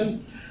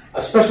horizon.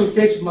 A special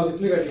case of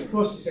multiplicative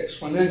cost is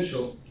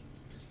exponential,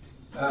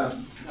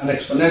 an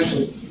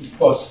exponential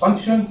cost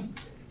function,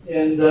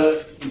 and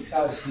it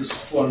has this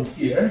form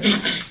here.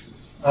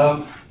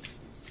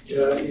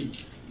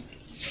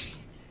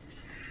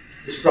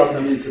 This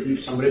problem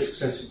introduced some risk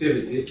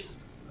sensitivity,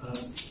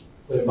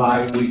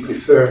 whereby we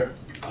prefer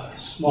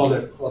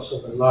smaller costs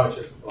over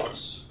larger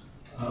costs.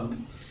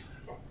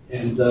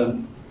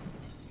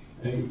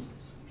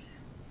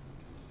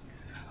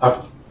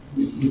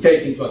 we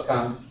take into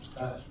account.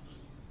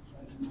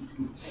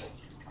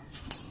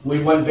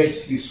 We want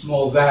basically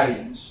small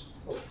variance,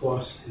 of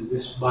course, and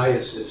this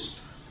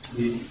biases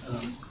the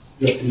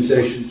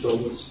optimization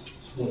towards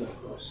smaller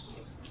cost.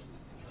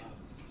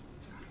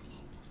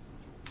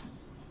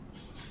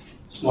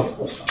 Smaller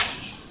cost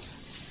functions.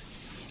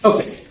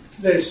 Okay,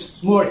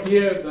 there's more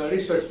here. The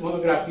research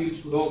monograph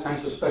deals with all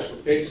kinds of special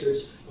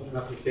cases of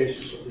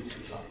applications of these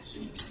results.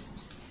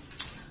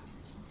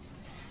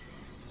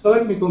 So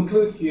let me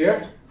conclude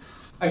here.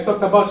 I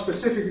talked about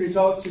specific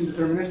results in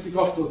deterministic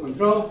optimal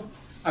control,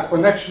 a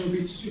connection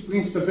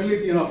between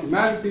stability and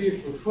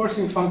optimality,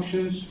 forcing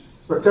functions,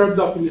 perturbed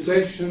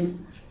optimization,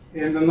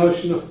 and the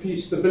notion of P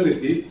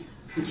stability,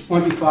 which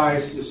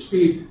quantifies the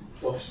speed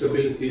of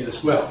stability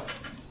as well.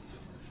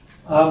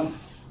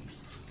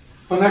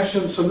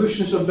 Connection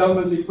solutions of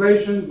Bellman's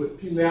equation with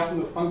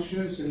P-Lyapunov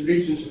functions and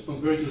regions of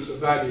convergence of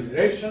value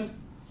iteration.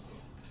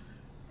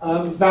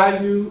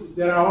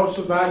 There are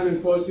also value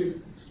and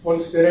positive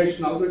policy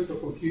iteration algorithms for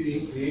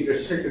computing the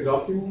restricted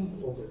optimum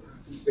over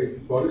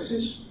state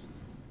policies.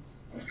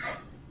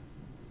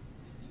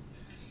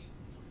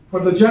 For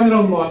the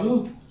general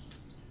model,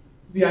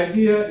 the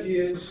idea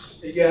is,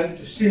 again,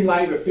 to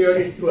streamline the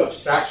theory through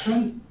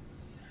abstraction,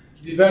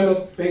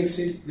 develop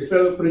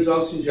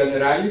results in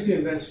generality,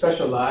 and then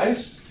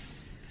specialize.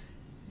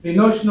 The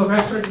notion of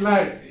S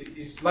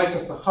regularity lies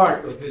at the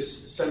heart of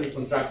this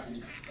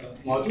semi-contracted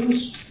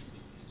models.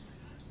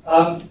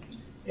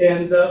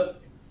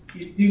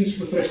 It deals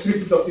with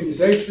restricted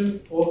optimization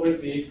over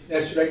the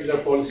S-regular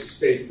policy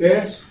state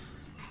pairs.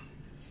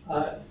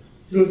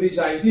 Through these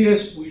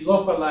ideas, we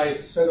localize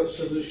a set of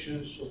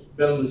solutions of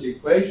Bellman's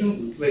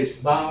equation. We place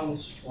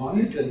bounds on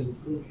it and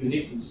improve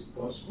uniqueness if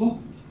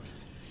possible.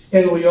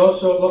 And we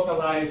also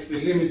localize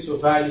the limits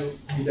of value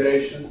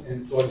iteration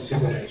and policy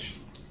iteration.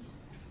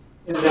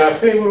 And there are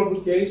favorable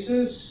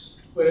cases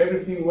where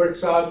everything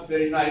works out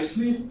very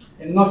nicely,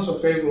 and not so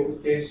favorable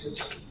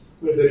cases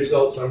where the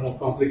results are more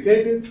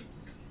complicated.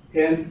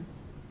 And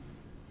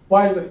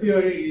while the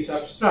theory is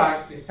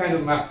abstract and kind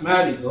of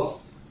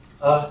mathematical,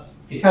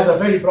 it has a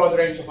very broad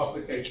range of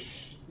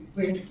applications.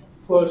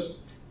 Because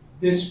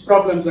these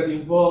problems that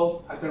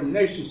involve a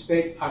termination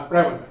state are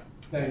prevalent.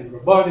 They're in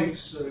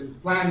robotics, in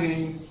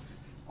planning,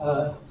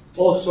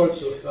 all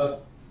sorts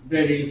of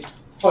very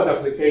hot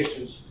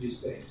applications these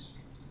days.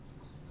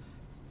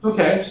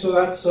 Okay, so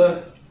that's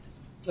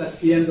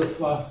the end of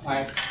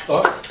my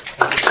talk.